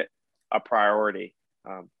made it a priority.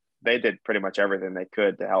 They did pretty much everything they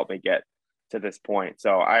could to help me get to this point.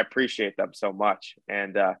 So I appreciate them so much.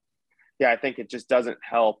 And I think it just doesn't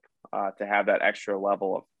help to have that extra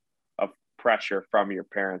level of pressure from your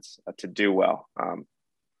parents to do well.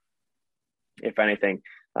 If anything,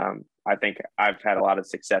 I think I've had a lot of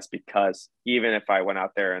success because even if I went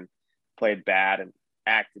out there and played bad and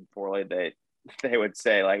acted poorly, they would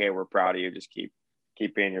say like, "Hey, we're proud of you. Just keep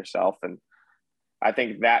being yourself." And I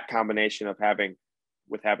think that combination of having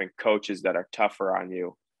coaches that are tougher on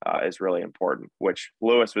you is really important. Which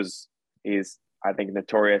he's I think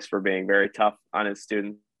notorious for being very tough on his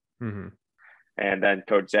students. Mm-hmm. And then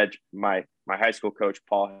Coach Zed, my high school coach,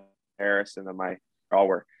 Paul Harris, and then all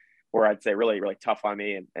were I'd say really, really tough on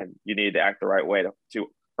me, and you need to act the right way to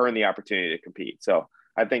earn the opportunity to compete. So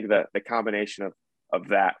I think that the combination of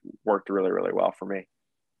that worked really, really well for me.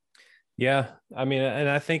 Yeah. I mean, and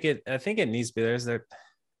I think it needs to be,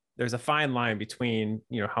 there's a fine line between,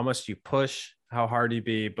 how much you push, how hard you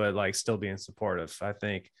be, but like still being supportive. I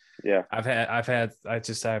think Yeah. I've had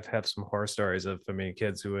some horror stories of,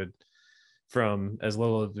 kids who would, from as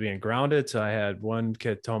little as being grounded to, I had one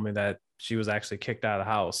kid told me that she was actually kicked out of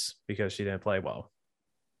the house because she didn't play well.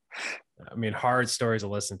 I mean, hard stories to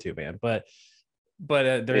listen to, man. But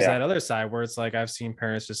there's that other side where it's like, I've seen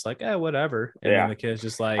parents just like, whatever. And then the kid's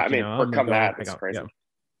just like, I mean, I'm going to go that, hang it's out. crazy. Yeah.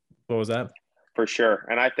 What was that? For sure.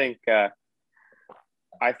 And I think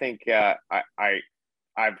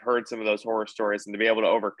I've heard some of those horror stories, and to be able to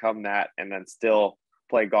overcome that and then still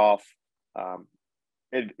play golf,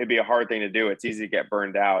 it'd be a hard thing to do. It's easy to get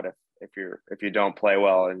burned out if you don't play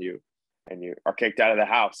well and you are kicked out of the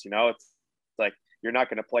house. It's like you're not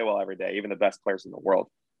going to play well every day, even the best players in the world.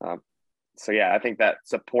 So yeah, I think that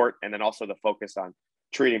support, and then also the focus on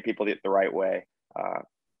treating people the right way,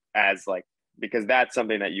 because that's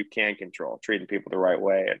something that you can control, treating people the right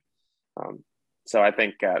way. And so I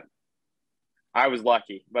think I was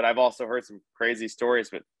lucky, but I've also heard some crazy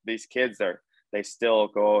stories with these kids they still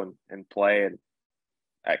go and play and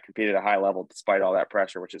compete at a high level despite all that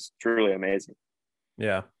pressure, which is truly amazing.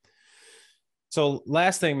 Yeah. So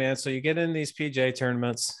last thing, man. So you get in these PGA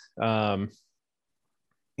tournaments.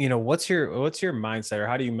 What's your mindset, or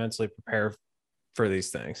how do you mentally prepare for these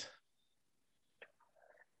things?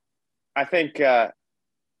 I think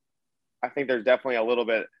there's definitely a little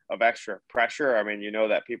bit of extra pressure. I mean, you know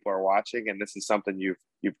that people are watching, and this is something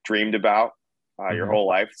you've dreamed about your Hmm. whole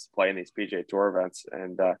life, is playing these PGA Tour events.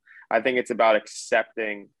 And I think it's about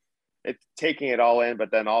accepting it, taking it all in, but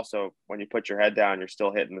then also when you put your head down, you're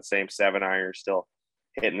still hitting the same 7 iron, you're still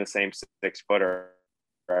hitting the same 6 footer.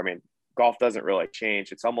 I mean, golf doesn't really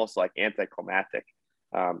change. It's almost like anticlimactic.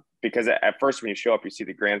 Because at first when you show up, you see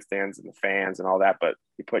the grandstands and the fans and all that, but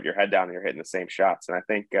you put your head down and you're hitting the same shots. And I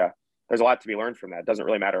think there's a lot to be learned from that. It doesn't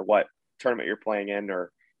really matter what tournament you're playing in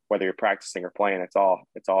or whether you're practicing or playing. It's all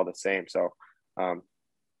the same. So um,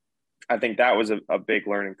 I think that was a big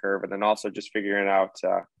learning curve, and then also just figuring out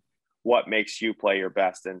what makes you play your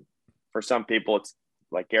best. And for some people, it's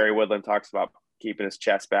like Gary Woodland talks about keeping his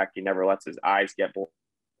chest back. He never lets his eyes get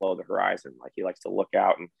below the horizon. Like he likes to look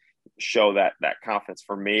out and show that confidence.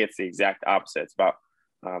 For me, it's the exact opposite. It's about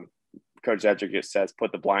um, Coach Edrick just says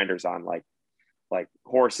put the blinders on, like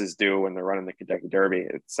horses do when they're running the Kentucky Derby.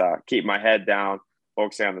 It's keep my head down,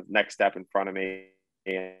 focusing on the next step in front of me,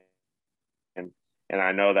 and and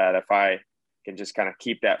I know that if I can just kind of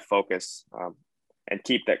keep that focus and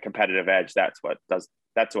keep that competitive edge, that's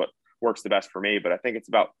what works the best for me. But I think it's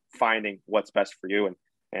about finding what's best for you,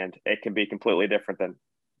 and it can be completely different than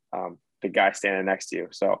the guy standing next to you.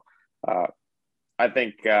 So uh, I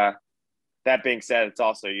think that being said, it's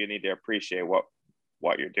also you need to appreciate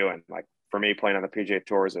what you're doing. Like for me, playing on the PGA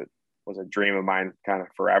Tour was a dream of mine, kind of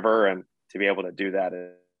forever, and to be able to do that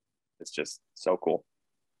is just so cool.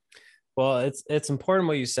 Well, it's important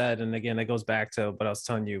what you said, and again, it goes back to what I was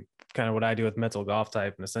telling you, kind of what I do with mental golf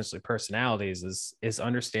type and essentially personalities is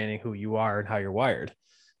understanding who you are and how you're wired.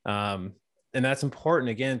 Um, and that's important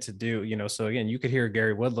again to do, so again, you could hear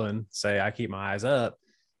Gary Woodland say, I keep my eyes up.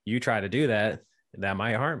 You try to do that, that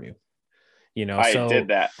might harm you, I did so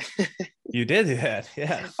that. you did that.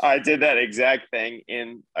 Yeah. I did that exact thing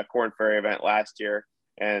in a Corn Ferry event last year,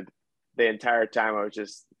 and the entire time I was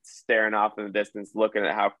just staring off in the distance, looking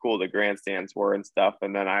at how cool the grandstands were and stuff.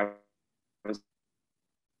 And then I was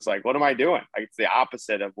like, "What am I doing?" Like, it's the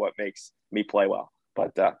opposite of what makes me play well.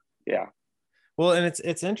 But yeah, Well, and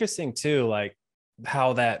it's interesting too, like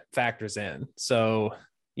how that factors in. So,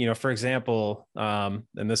 for example, and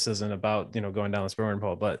this isn't about, going down this rabbit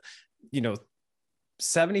hole, but you know,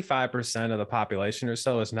 75% of the population or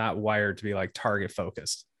so is not wired to be like target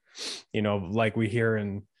focused. Like we hear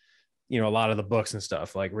in, a lot of the books and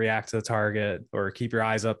stuff, like react to the target or keep your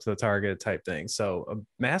eyes up to the target type thing. So a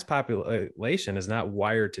mass population is not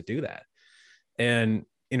wired to do that. And,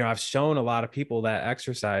 I've shown a lot of people that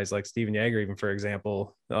exercise, like Steven Yeager, even for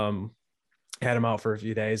example, had him out for a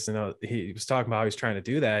few days, and he was talking about how he's trying to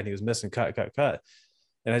do that, and he was missing cut.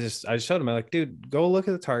 And I just showed him, I'm like, dude, go look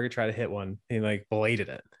at the target, try to hit one. And he like bladed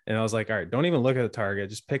it. And I was like, all right, don't even look at the target,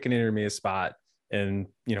 just pick an intermediate spot and,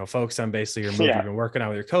 focus on basically your move yeah, you've been working on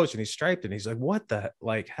with your coach. And he striped it. And he's like, what the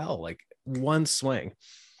like hell, like one swing.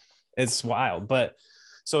 It's wild. But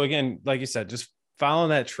so again, like you said, just following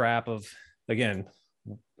that trap of, again,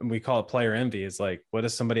 we call it player envy. Is like, what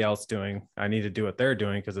is somebody else doing? I need to do what they're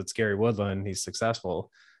doing because it's Gary Woodland. He's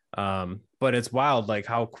successful. But it's wild, like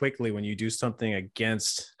how quickly when you do something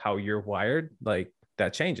against how you're wired, like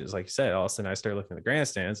that changes. Like you said, all of a sudden I started looking at the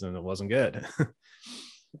grandstands and it wasn't good.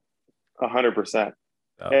 100%.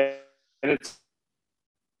 So, And it's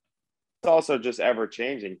also just ever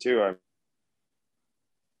changing too.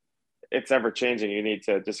 It's ever changing. You need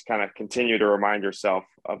to just kind of continue to remind yourself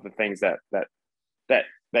of the things that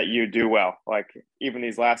that you do well. Like even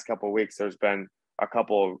these last couple of weeks, there's been a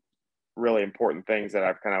couple of really important things that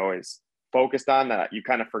I've kind of always focused on that you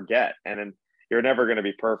kind of forget. And then you're never going to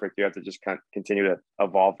be perfect. You have to just kind of continue to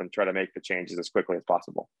evolve and try to make the changes as quickly as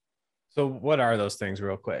possible. so what are those things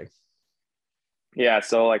real quick? Yeah.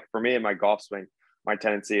 So like for me in my golf swing, my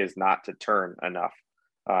tendency is not to turn enough.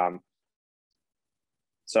 Um,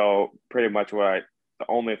 so pretty much the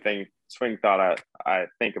only thing swing thought I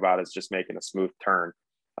think about is just making a smooth turn.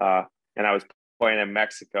 And I was playing in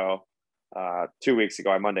Mexico 2 weeks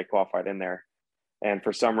ago. I Monday qualified in there. And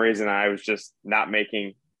for some reason, I was just not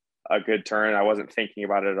making a good turn. I wasn't thinking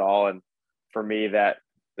about it at all. And for me, that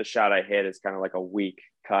the shot I hit is kind of like a weak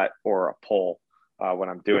cut or a pull when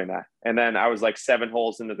I'm doing that. And then I was like 7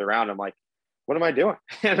 holes into the round. I'm like, what am I doing?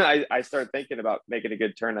 And I started thinking about making a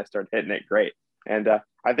good turn. I started hitting it great. And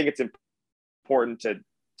I think it's important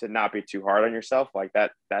to not be too hard on yourself. Like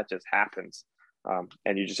that just happens.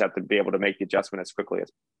 And you just have to be able to make the adjustment as quickly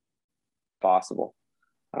as possible.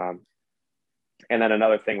 Um, and then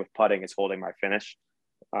another thing with putting is holding my finish.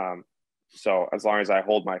 Um, so as long as I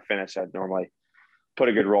hold my finish, I'd normally put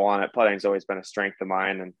a good roll on it. Putting's always been a strength of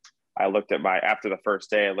mine. And I looked at after the first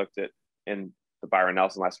day, I looked at in the Byron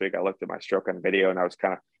Nelson last week, I looked at my stroke on video and I was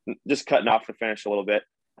kind of just cutting off the finish a little bit.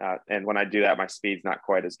 And when I do that, my speed's not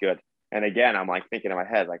quite as good. And again, I'm like thinking in my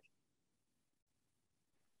head, like,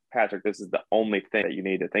 Patrick, this is the only thing that you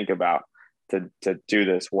need to think about to do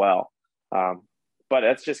this well. But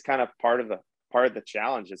that's just kind of part of the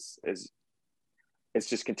challenge is it's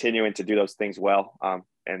just continuing to do those things well.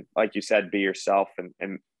 And like you said, be yourself.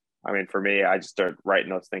 And I mean, for me, I just started writing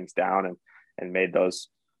those things down and made those,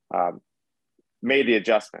 made the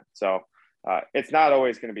adjustment. So it's not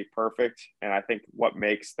always going to be perfect. And I think what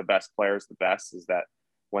makes the best players the best is that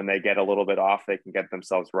when they get a little bit off, they can get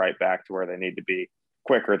themselves right back to where they need to be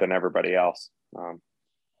quicker than everybody else.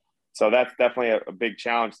 So that's definitely a big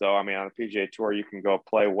challenge, though. I mean, on the PGA Tour, you can go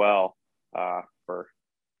play well for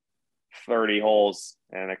 30 holes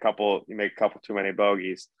and you make a couple too many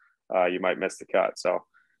bogeys, you might miss the cut. So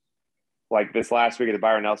like this last week at the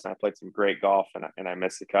Byron Nelson, I played some great golf and I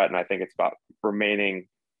missed the cut. And I think it's about remaining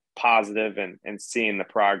positive and seeing the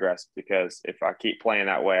progress, because if I keep playing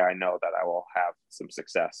that way, I know that I will have some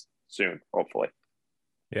success soon, hopefully.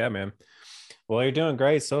 Yeah, man. Well, you're doing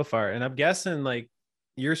great so far. And I'm guessing like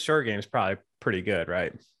your short game is probably pretty good,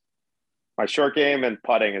 right? My short game and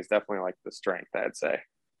putting is definitely like the strength, I'd say.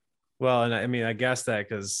 Well, and I mean, I guess that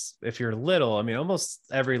because if you're little, I mean, almost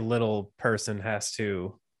every little person has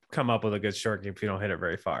to come up with a good short game if you don't hit it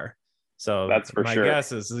very far. So that's for my sure.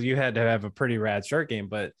 guess is you had to have a pretty rad short game,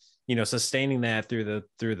 but sustaining that through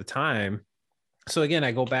the time. So again,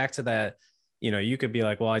 I go back to that, you could be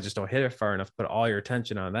like, well, I just don't hit it far enough, put all your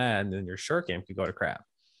attention on that. And then your short game could go to crap.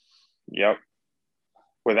 Yep.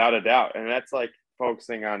 Without a doubt. And that's like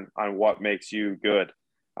focusing on what makes you good.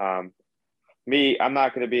 Me, I'm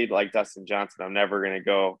not going to be like Dustin Johnson. I'm never going to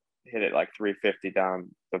go hit it like 350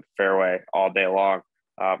 down the fairway all day long.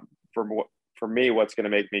 For me, what's going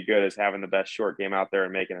to make me good is having the best short game out there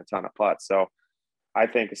and making a ton of putts. So I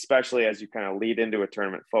think especially as you kind of lead into a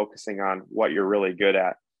tournament, focusing on what you're really good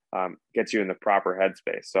at gets you in the proper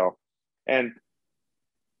headspace. So, and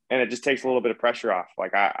it just takes a little bit of pressure off.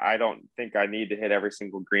 Like I don't think I need to hit every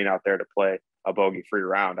single green out there to play a bogey-free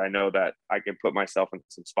round. I know that I can put myself in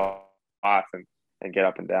some spots and get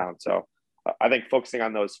up and down. So I think focusing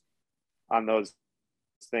on those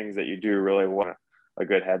things that you do really want a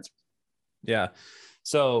good headspace. Yeah.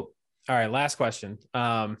 So, all right, last question.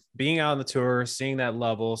 Being out on the tour, seeing that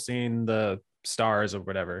level, seeing the stars or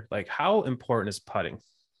whatever, like how important is putting?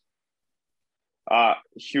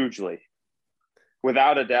 Hugely.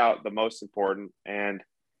 Without a doubt, the most important. And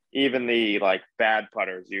even the like bad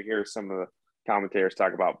putters, you hear some of the commentators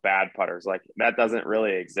talk about bad putters. Like that doesn't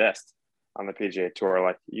really exist on the PGA Tour.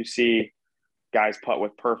 Like you see guys putt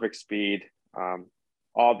with perfect speed.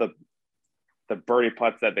 All the birdie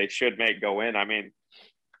putts that they should make go in. I mean,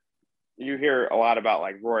 you hear a lot about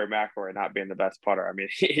like Rory McIlroy not being the best putter. I mean,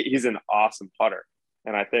 he's an awesome putter.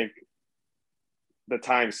 And I think the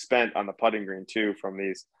time spent on the putting green too from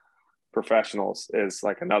these professionals is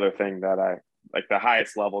like another thing that I like, the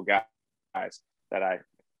highest level guys that I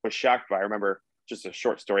was shocked by. I remember just a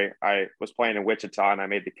short story. I was playing in Wichita and I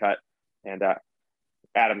made the cut, and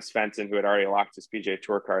Adam Svensson, who had already locked his PGA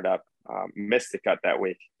Tour card up, missed the cut that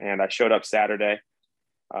week. And I showed up Saturday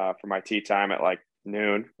for my tee time at like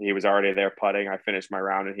noon. He was already there putting. I finished my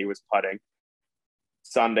round and he was putting.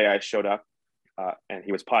 Sunday I showed up and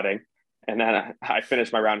he was putting. And then I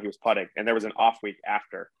finished my round and he was putting. And there was an off week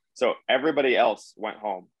after. So everybody else went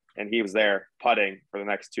home and he was there putting for the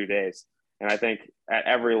next 2 days. And I think at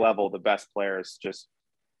every level, the best players just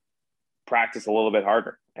practice a little bit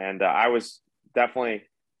harder. And I was definitely,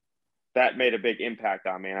 that made a big impact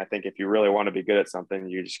on me. And I think if you really want to be good at something,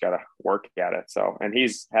 you just got to work at it. So, and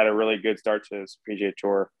he's had a really good start to his PGA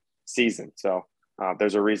Tour season. So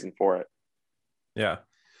there's a reason for it. Yeah.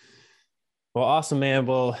 Well, awesome, man.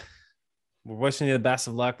 Well, we're wishing you the best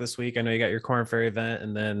of luck this week. I know you got your Corn Ferry event,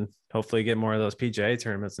 and then hopefully get more of those PGA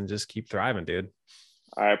tournaments and just keep thriving, dude.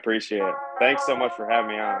 I appreciate it. Thanks so much for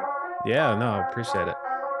having me on. Yeah, no, appreciate it.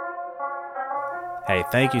 Hey,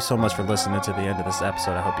 thank you so much for listening to the end of this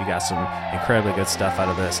episode. I hope you got some incredibly good stuff out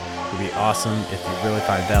of this. It would be awesome if you really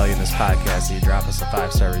find value in this podcast. You drop us a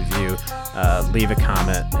 5-star review, leave a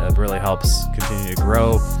comment. It really helps continue to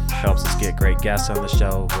grow, helps us get great guests on the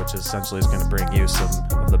show, which essentially is going to bring you some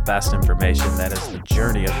of the best information. That is the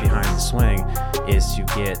journey of Behind the Swing, is to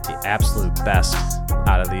get the absolute best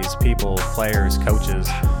out of these people, players, coaches,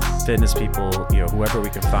 fitness people, whoever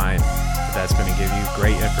we can find that's going to give you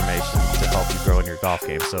great information to help you grow in your golf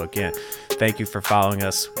game. So again, thank you for following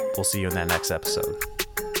us. We'll see you in that next episode.